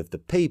approval of the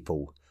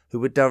people who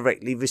were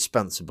directly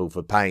responsible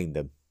for paying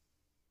them.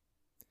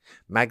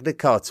 Magna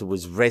Carta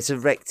was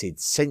resurrected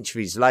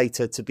centuries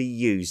later to be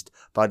used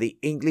by the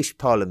English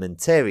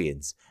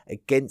parliamentarians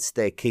against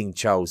their King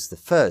Charles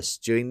I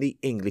during the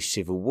English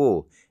Civil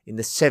War in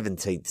the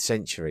 17th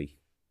century.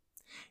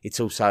 It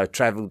also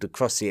travelled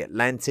across the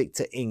Atlantic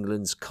to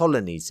England's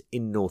colonies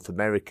in North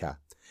America,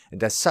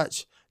 and as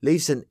such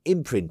leaves an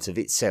imprint of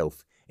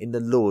itself in the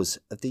laws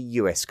of the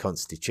US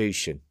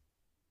Constitution.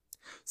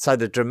 So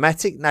the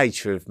dramatic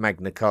nature of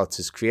Magna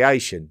Carta's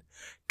creation,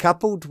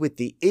 coupled with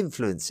the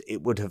influence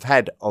it would have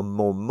had on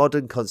more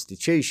modern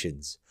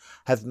constitutions,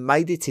 have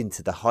made it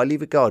into the highly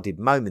regarded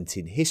moment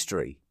in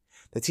history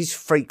that is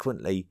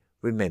frequently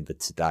remembered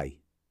today.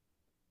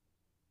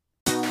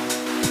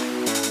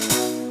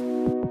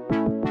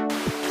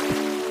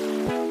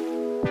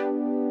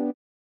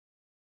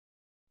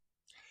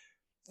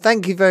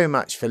 Thank you very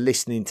much for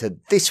listening to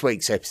this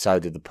week's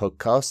episode of the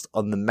podcast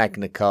on the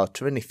Magna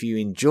Carta. And if you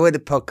enjoy the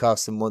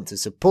podcast and want to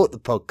support the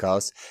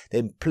podcast,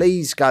 then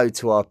please go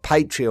to our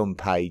Patreon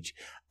page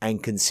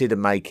and consider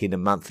making a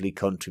monthly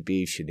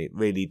contribution. It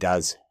really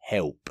does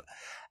help.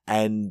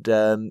 And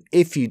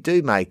if you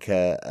do make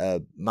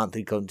a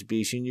monthly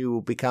contribution, you will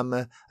become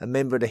a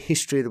member of the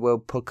History of the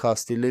World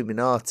podcast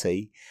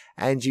Illuminati,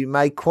 and you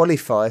may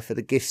qualify for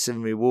the gifts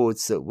and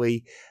rewards that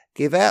we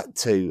give out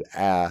to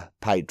our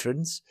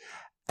patrons.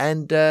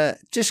 And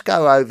just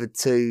go over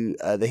to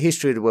the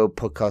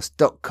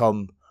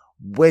historyoftheworldpodcast.com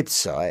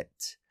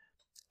website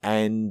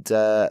and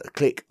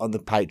click on the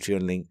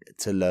Patreon link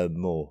to learn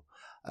more.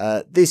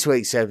 This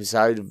week's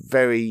episode, a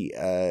very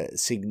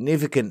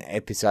significant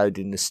episode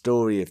in the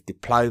story of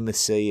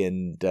diplomacy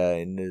and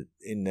in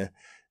the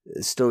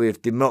story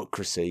of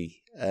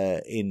democracy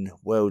in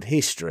world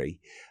history.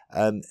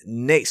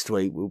 Next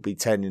week we'll be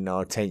turning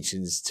our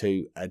attentions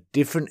to a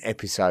different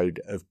episode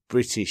of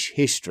British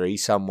history.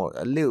 Somewhat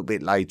a little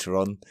bit later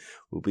on,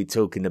 we'll be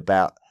talking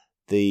about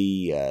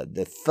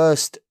the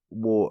first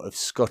war of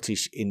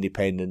Scottish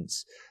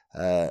independence,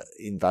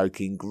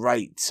 invoking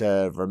great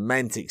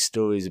romantic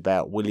stories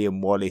about William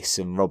Wallace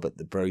and Robert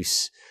the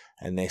Bruce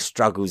and their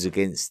struggles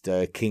against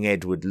King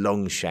Edward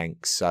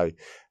Longshanks. So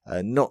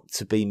not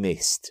to be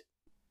missed.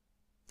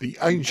 The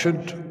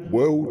Ancient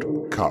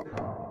World Cup.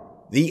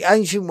 The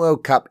Ancient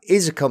World Cup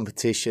is a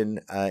competition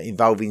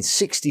involving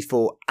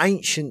 64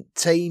 ancient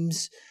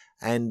teams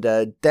and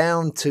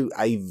down to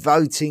a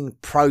voting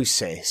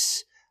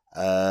process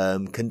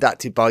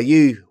conducted by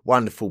you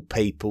wonderful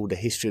people, the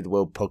History of the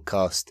World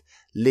podcast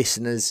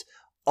listeners.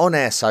 On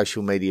our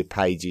social media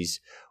pages,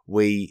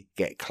 we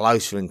get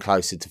closer and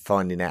closer to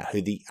finding out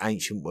who the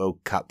Ancient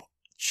World Cup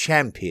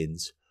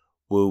champions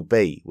will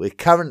be. We're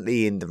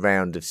currently in the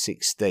round of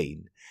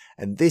 16,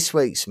 and this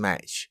week's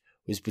match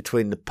was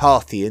between the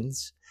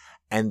Parthians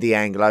and the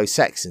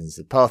Anglo-Saxons.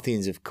 The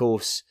Parthians, of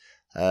course,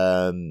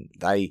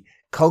 they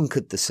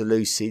conquered the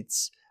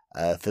Seleucids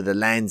for the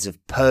lands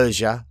of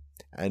Persia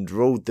and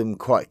ruled them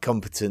quite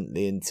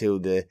competently until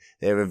their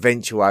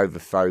eventual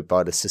overthrow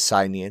by the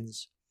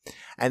Sasanians.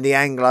 And the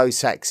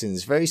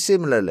Anglo-Saxons, very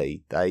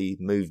similarly, they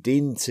moved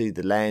into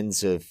the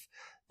lands of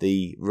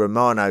the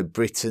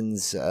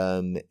Romano-Britons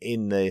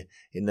in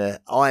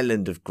the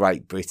island of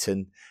Great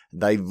Britain.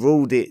 They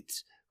ruled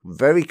it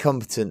very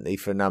competently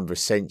for a number of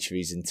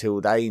centuries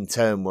until they in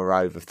turn were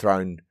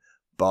overthrown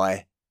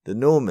by the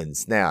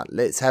Normans. Now,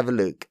 let's have a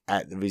look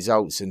at the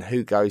results and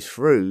who goes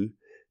through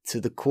to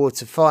the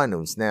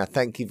quarterfinals. Now,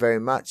 thank you very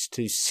much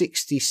to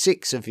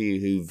 66 of you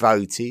who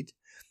voted,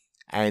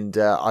 and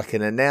I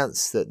can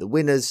announce that the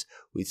winners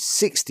with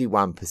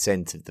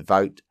 61% of the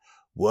vote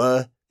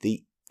were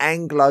the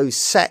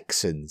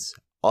Anglo-Saxons.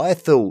 I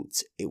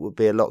thought it would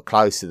be a lot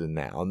closer than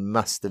that. I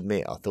must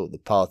admit, I thought the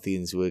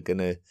Parthians were going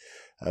to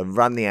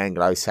run the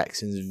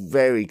Anglo-Saxons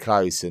very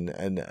close, and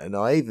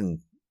I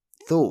even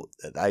thought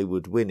that they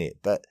would win it,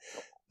 but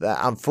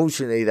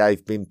unfortunately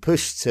they've been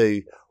pushed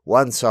to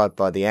one side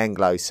by the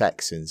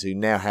Anglo-Saxons, who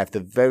now have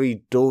the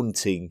very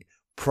daunting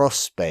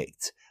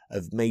prospect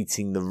of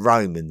meeting the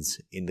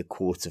Romans in the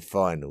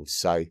quarterfinals.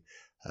 So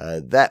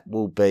that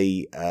will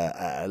be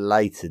at a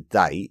later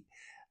date.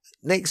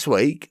 Next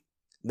week,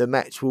 the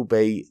match will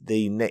be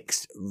the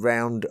next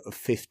round of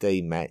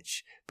 15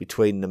 match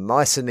between the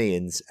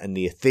Mycenaeans and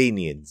the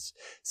Athenians.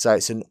 So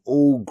it's an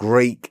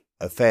all-Greek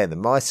affair. The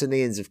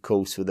Mycenaeans, of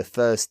course, were the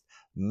first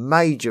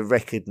major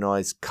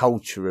recognised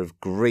culture of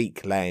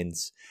Greek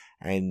lands,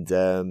 and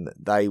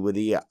they were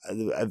the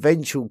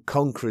eventual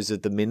conquerors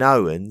of the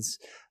Minoans.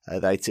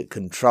 They took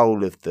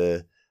control of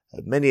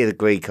many of the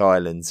Greek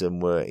islands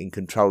and were in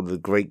control of the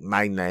Greek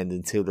mainland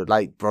until the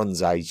late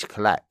Bronze Age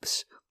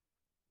collapse.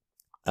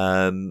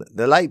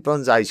 The late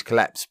Bronze Age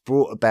collapse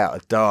brought about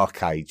a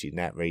dark age in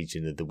that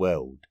region of the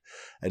world,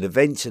 and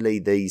eventually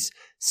these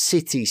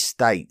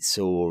city-states,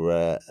 or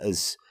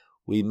as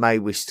we may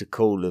wish to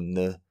call them,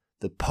 the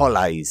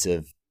poleis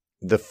of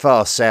the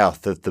far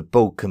south of the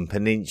Balkan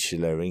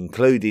Peninsula,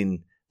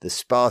 including the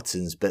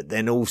Spartans, but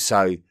then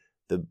also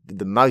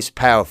the most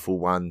powerful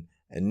one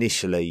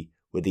initially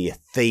were the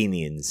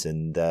Athenians,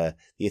 and the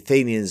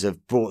Athenians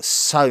have brought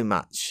so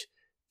much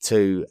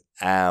to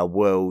our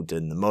world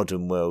and the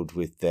modern world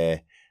with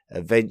their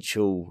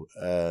eventual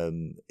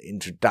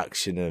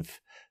introduction of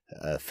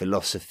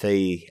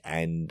philosophy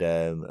and,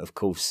 of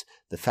course,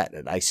 the fact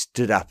that they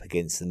stood up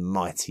against the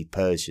mighty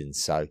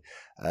Persians. So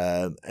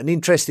an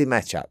interesting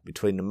matchup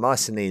between the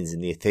Mycenaeans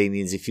and the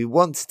Athenians. If you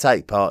want to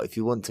take part, if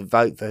you want to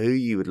vote for who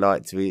you would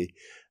like to be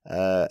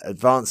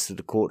advance to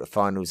the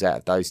quarterfinals out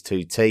of those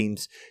two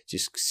teams,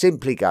 just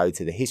simply go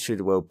to the History of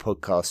the World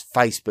podcast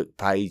Facebook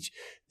page,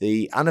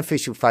 the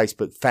unofficial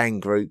Facebook fan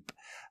group,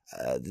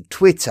 the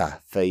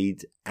Twitter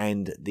feed,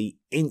 and the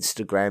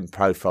Instagram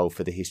profile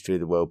for the History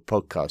of the World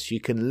podcast. You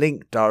can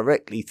link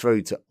directly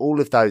through to all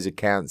of those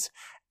accounts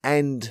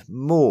and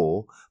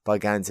more by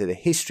going to the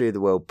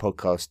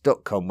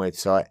historyoftheworldpodcast.com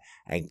website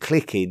and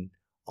clicking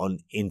on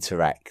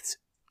Interact.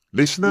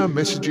 Listener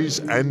messages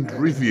and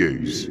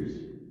reviews.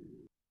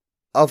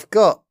 I've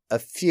got a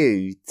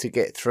few to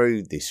get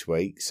through this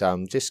week, so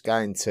I'm just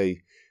going to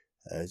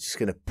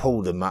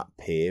pull them up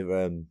here.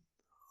 I'm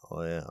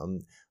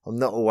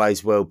not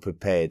always well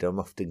prepared. I'm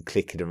often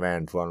clicking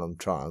around while I'm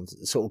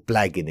sort of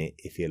blagging it,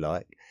 if you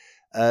like.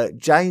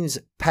 James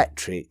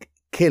Patrick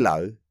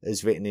Kilo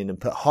has written in and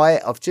put,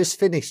 "Hi, I've just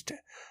finished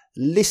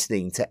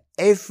listening to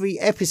every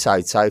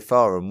episode so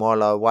far, and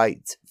while I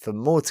wait for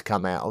more to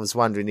come out, I was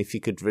wondering if you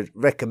could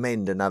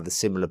recommend another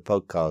similar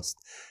podcast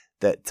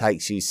that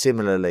takes you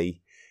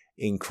similarly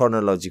in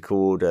chronological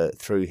order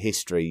through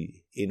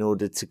history in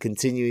order to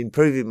continue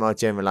improving my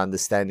general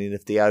understanding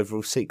of the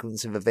overall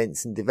sequence of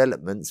events and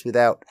developments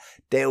without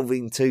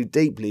delving too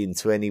deeply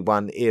into any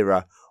one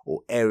era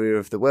or area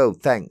of the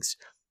world. Thanks."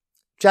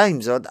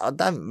 James, I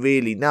don't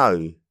really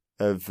know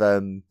of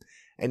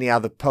any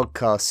other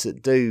podcasts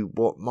that do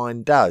what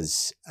mine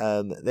does.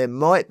 There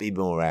might be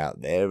more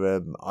out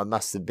there. I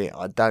must admit,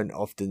 I don't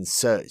often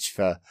search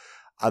for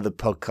other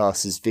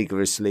podcasts as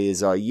vigorously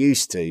as I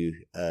used to,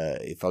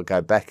 if I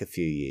go back a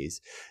few years.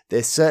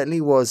 There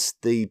certainly was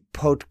the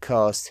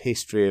podcast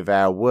History of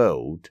Our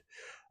World,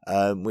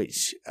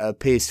 which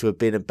appears to have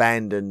been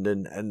abandoned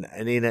and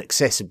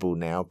inaccessible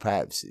now.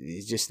 Perhaps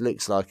it just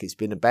looks like it's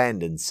been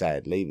abandoned,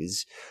 sadly.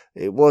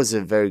 It was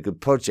a very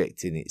good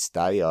project in its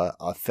day,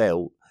 I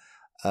felt,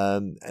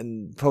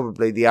 and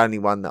probably the only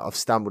one that I've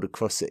stumbled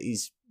across that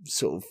is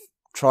sort of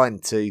trying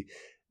to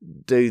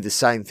do the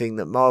same thing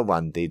that my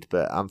one did,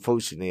 but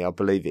unfortunately I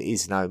believe it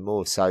is no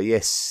more. So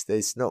yes,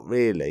 there's not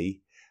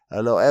really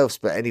a lot else.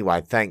 But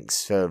anyway,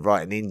 thanks for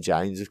writing in,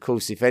 James. Of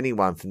course, if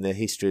anyone from the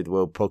History of the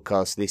World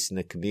podcast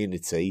listener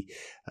community,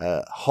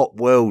 hot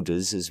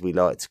worlders as we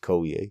like to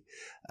call you,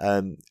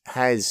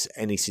 has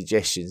any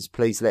suggestions,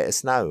 please let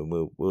us know,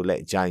 and we'll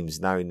let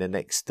James know in the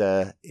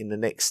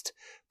next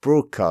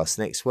broadcast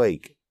next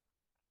week.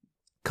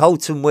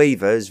 Colton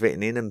Weaver has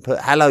written in and put,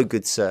 "Hello,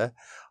 good sir.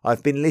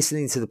 I've been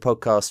listening to the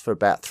podcast for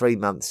about 3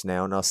 months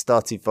now, and I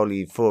started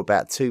Volume 4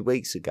 about 2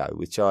 weeks ago,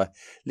 which I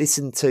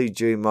listened to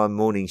during my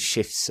morning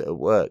shifts at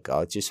work.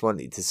 I just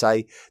wanted to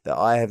say that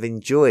I have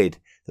enjoyed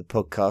the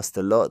podcast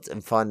a lot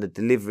and find the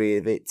delivery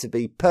of it to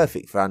be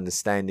perfect for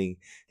understanding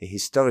the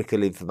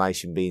historical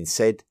information being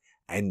said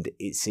and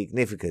its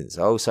significance.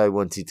 I also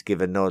wanted to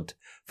give a nod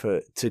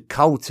to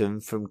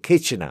Colton from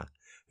Kitchener,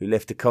 who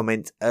left a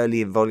comment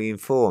early in Volume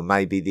 4,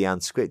 maybe the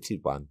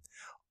unscripted one.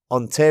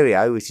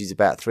 Ontario, which is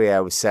about 3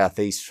 hours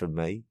southeast from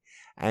me,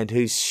 and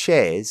who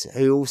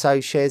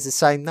also shares the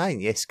same name.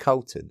 Yes,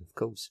 Colton, of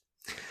course.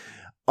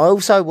 I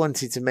also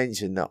wanted to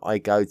mention that I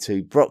go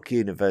to Brock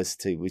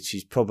University, which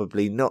is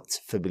probably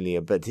not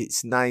familiar, but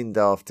it's named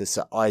after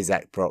Sir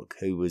Isaac Brock,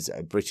 who was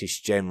a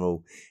British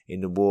general in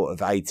the War of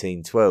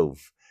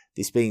 1812.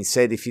 This being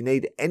said, if you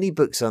need any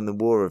books on the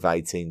War of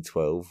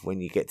 1812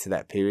 when you get to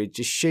that period,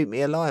 just shoot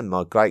me a line.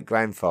 My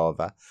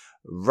great-grandfather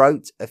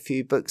wrote a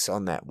few books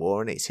on that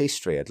war and its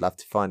history. I'd love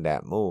to find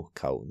out more,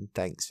 Colton.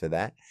 Thanks for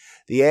that.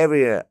 The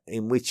area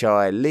in which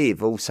I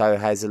live also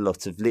has a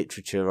lot of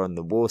literature on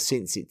the war,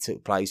 since it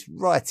took place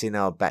right in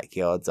our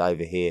backyards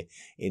over here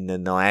in the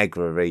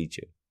Niagara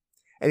region.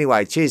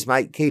 Anyway, cheers,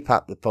 mate. Keep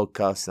up the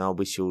podcast, and I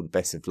wish you all the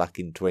best of luck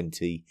in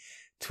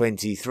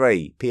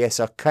 2023. P.S.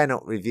 I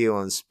cannot review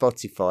on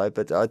Spotify,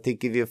 but I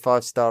did give you a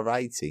 5-star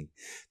rating.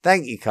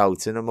 Thank you,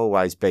 Colton. I'm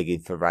always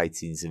begging for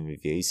ratings and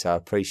reviews, so I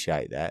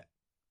appreciate that.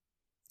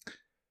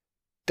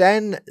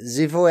 Dan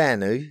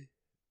Zivoianu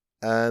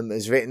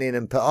has written in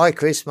and put, "Hi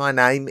Chris, my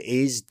name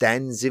is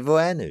Dan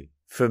Zivoianu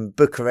from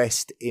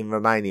Bucharest in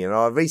Romania.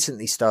 I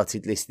recently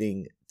started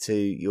listening to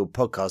your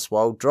podcast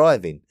while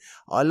driving.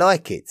 I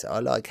like it. I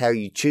like how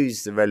you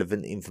choose the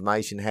relevant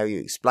information, how you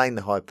explain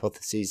the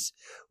hypothesis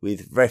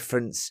with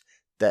reference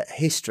that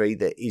history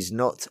that is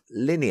not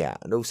linear,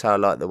 and also I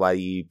like the way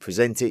you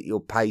present it, your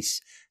pace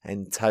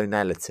and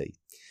tonality.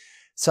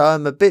 So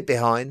I'm a bit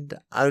behind,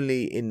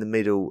 only in the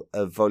middle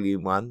of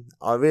volume 1.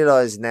 I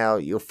realise now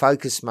your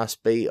focus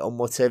must be on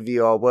whatever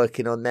you are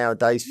working on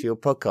nowadays for your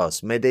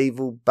podcast.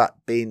 Medieval, but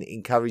being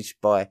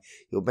encouraged by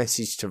your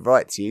message to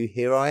write to you,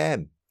 here I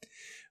am.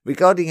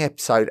 Regarding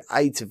episode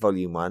 8 of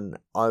volume 1,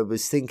 I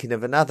was thinking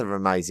of another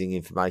amazing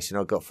information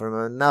I got from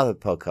another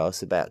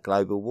podcast about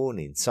global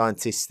warming.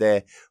 Scientists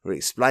there were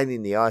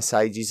explaining the ice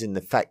ages and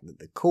the fact that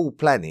the cool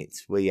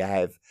planet we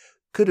have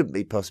couldn't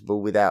be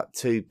possible without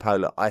 2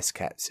 polar ice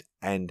caps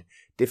and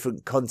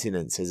different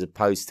continents as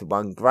opposed to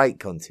one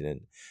great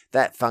continent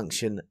that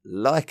function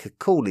like a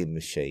cooling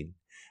machine,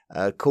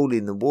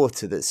 cooling the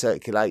water that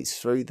circulates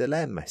through the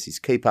land masses.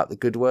 Keep up the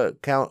good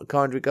work.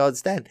 Kind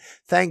regards, Dan."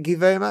 Thank you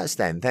very much,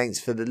 Dan. Thanks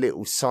for the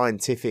little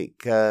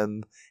scientific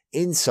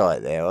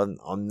insight there.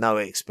 I'm no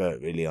expert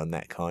really on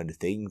that kind of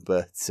thing,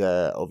 but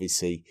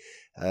obviously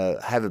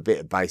have a bit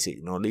of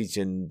basic knowledge,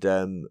 and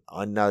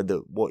I know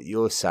that what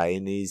you're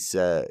saying is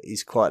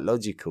quite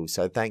logical,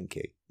 so thank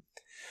you.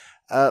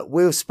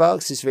 Will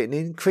Sparks has written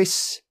in,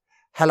 "Chris,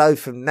 hello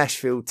from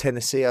Nashville,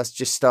 Tennessee. I've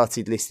just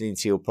started listening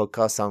to your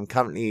podcast. I'm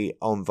currently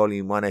on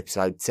volume 1,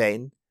 episode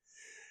 10.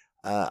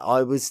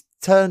 I was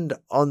turned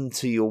on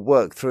to your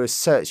work through a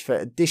search for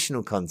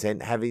additional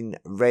content, having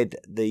read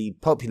the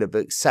popular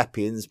book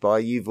Sapiens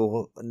by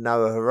Yuval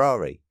Noah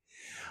Harari.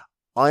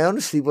 I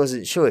honestly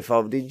wasn't sure if I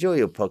would enjoy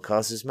your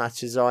podcast as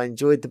much as I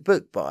enjoyed the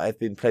book, but I've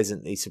been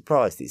pleasantly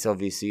surprised. It's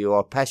obvious you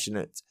are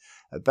passionate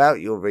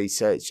about your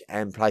research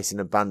and place an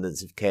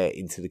abundance of care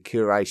into the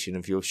curation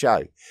of your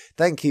show.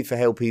 Thank you for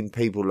helping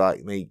people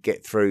like me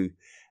get through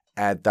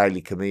our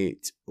daily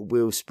commute."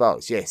 Will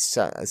Sparks, yes,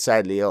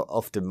 sadly,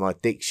 often my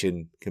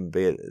diction can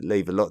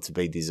leave a lot to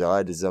be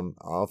desired, as I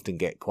often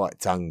get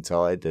quite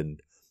tongue-tied,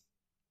 and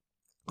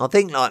I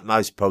think like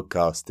most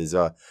podcasters,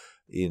 I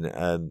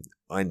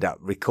end up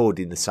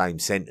recording the same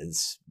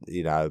sentence,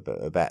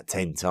 about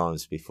 10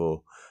 times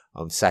before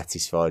I'm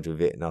satisfied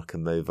with it and I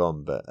can move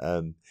on. But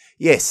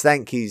yes,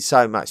 thank you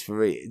so much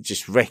for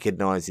just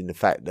recognising the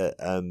fact that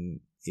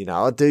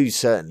I do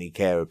certainly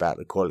care about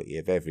the quality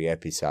of every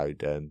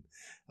episode.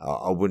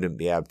 I wouldn't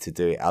be able to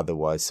do it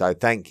otherwise. So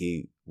thank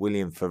you,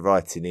 William, for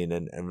writing in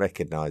and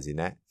recognising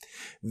that.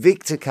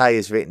 Victor K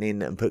has written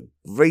in and put,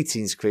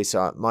 "Greetings, Chris.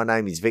 My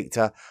name is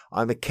Victor.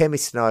 I'm a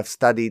chemist and I've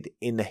studied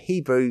in the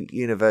Hebrew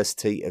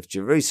University of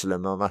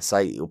Jerusalem. I must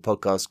say your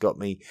podcast got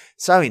me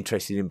so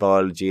interested in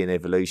biology and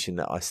evolution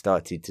that I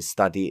started to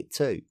study it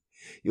too.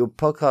 Your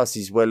podcast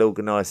is well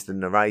organised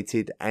and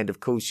narrated, and of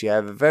course you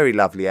have a very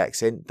lovely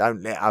accent.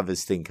 Don't let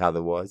others think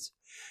otherwise.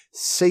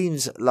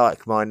 Seems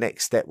like my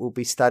next step will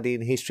be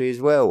studying history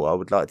as well. I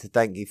would like to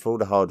thank you for all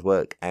the hard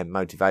work and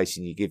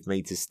motivation you give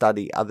me to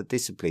study other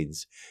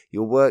disciplines.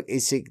 Your work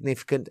is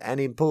significant and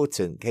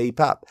important.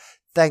 Keep up."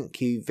 Thank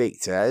you,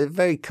 Victor. A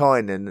very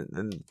kind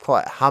and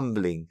quite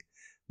humbling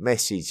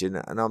message, and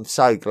I'm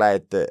so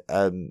glad that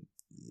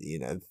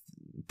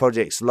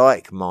projects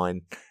like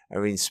mine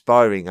are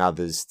inspiring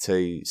others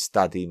to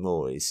study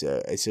more. It's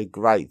a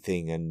great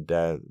thing, and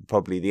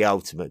probably the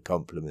ultimate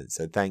compliment.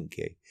 So thank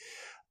you.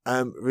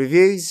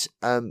 Reviews.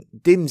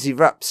 Dimsy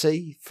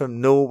Rupsy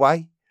from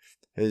Norway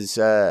has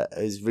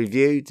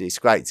reviewed. It's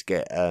great to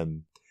get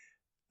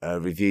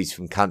reviews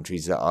from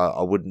countries that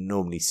I wouldn't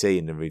normally see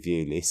in the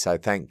review list, so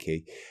thank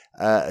you.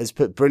 Has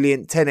put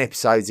brilliant 10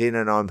 episodes in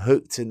and I'm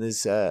hooked, and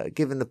has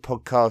given the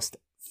podcast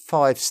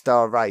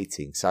 5-star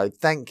rating. So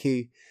thank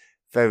you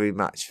very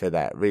much for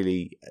that.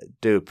 Really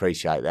do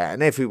appreciate that.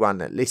 And everyone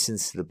that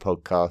listens to the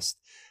podcast,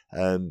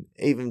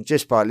 even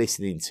just by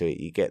listening to it,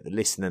 you get the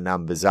listener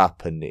numbers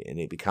up and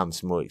it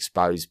becomes more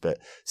exposed. But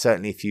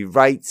certainly if you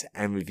rate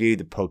and review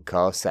the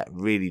podcast, that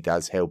really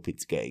does help it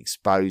to get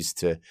exposed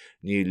to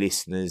new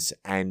listeners.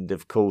 And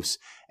of course,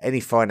 any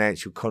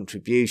financial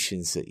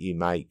contributions that you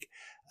make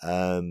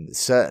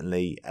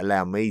certainly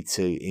allow me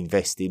to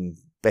invest in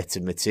better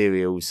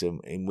materials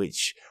in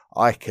which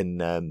I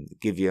can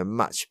give you a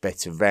much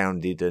better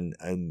rounded and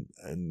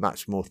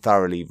much more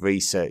thoroughly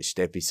researched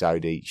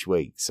episode each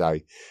week. So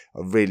I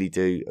really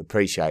do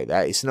appreciate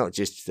that. It's not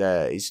just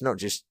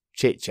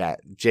chit chat.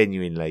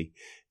 Genuinely,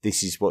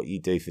 this is what you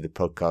do for the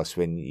podcast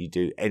when you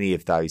do any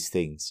of those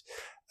things.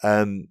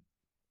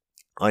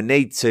 I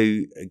need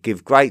to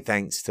give great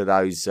thanks to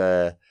those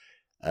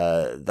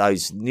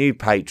those new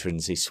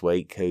patrons this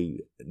week who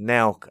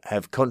now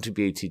have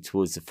contributed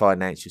towards the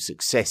financial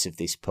success of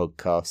this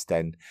podcast,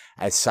 and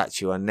as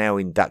such you are now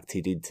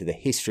inducted into the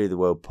History of the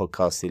World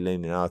Podcast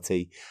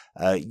Illuminati.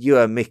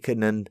 Ewa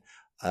Mikkonen,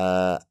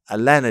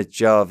 Alana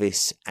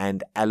Jarvis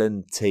and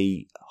Alan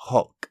T.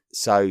 Hock.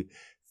 So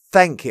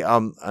thank you,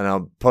 and I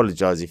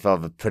apologise if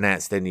I've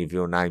pronounced any of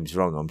your names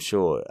wrong. I'm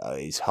sure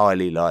it's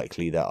highly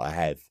likely that I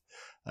have.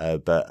 I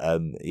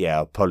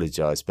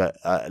apologise. But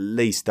at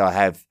least I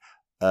have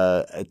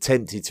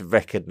attempted to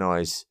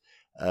recognise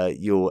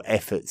your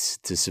efforts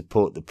to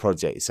support the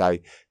project. So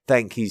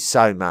thank you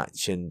so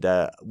much, and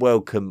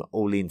welcome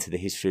all into the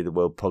History of the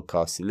World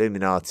Podcast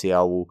Illuminati.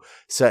 I will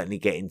certainly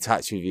get in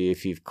touch with you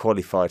if you've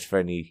qualified for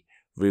any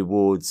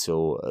rewards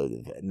or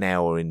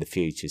now or in the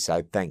future.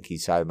 So thank you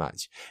so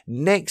much.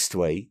 Next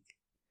week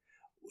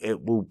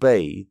it will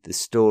be the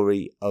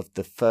story of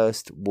the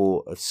First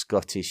War of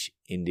Scottish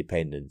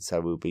Independence. So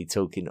we'll be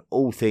talking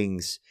all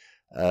things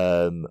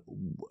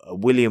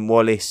William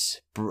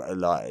Wallace,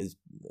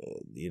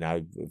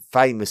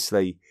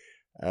 famously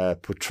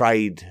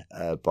portrayed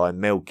by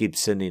Mel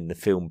Gibson in the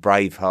film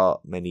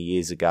Braveheart many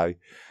years ago,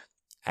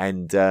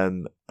 and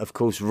of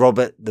course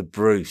Robert the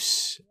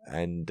Bruce,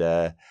 and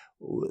the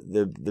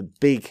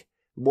big,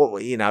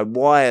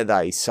 why are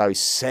they so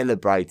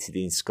celebrated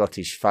in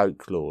Scottish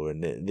folklore?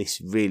 And this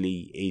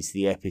really is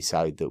the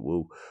episode that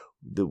will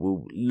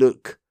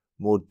look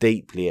more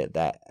deeply at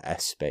that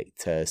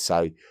aspect.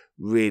 So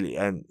really,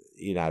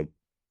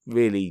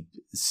 really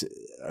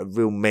a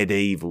real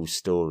medieval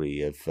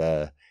story of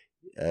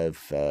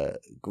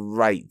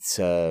great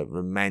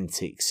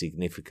romantic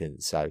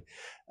significance. So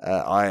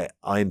I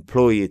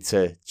implore you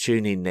to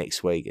tune in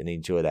next week and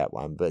enjoy that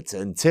one. But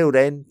until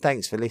then,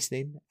 thanks for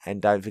listening,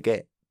 and don't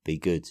forget, be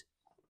good.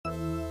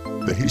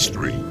 The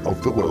History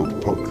of the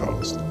World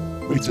Podcast,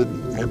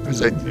 written and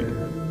presented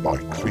by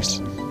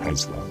Chris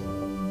Hasler.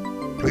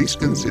 Please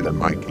consider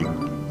making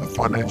a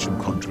financial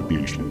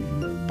contribution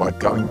by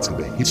going to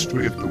the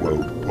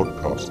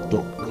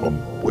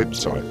historyoftheworldpodcast.com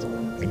website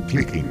and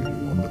clicking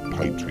on the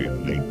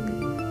Patreon link.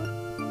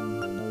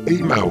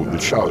 Email the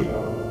show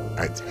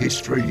at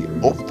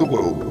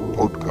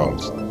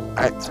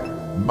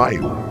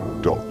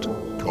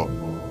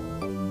historyoftheworldpodcast@mail.com.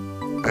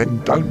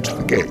 And don't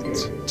forget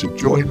to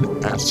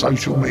join our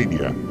social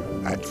media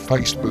at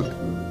Facebook,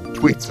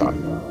 Twitter,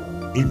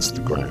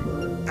 Instagram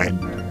and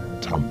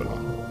Tumblr.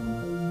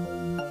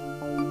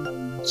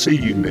 See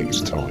you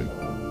next time.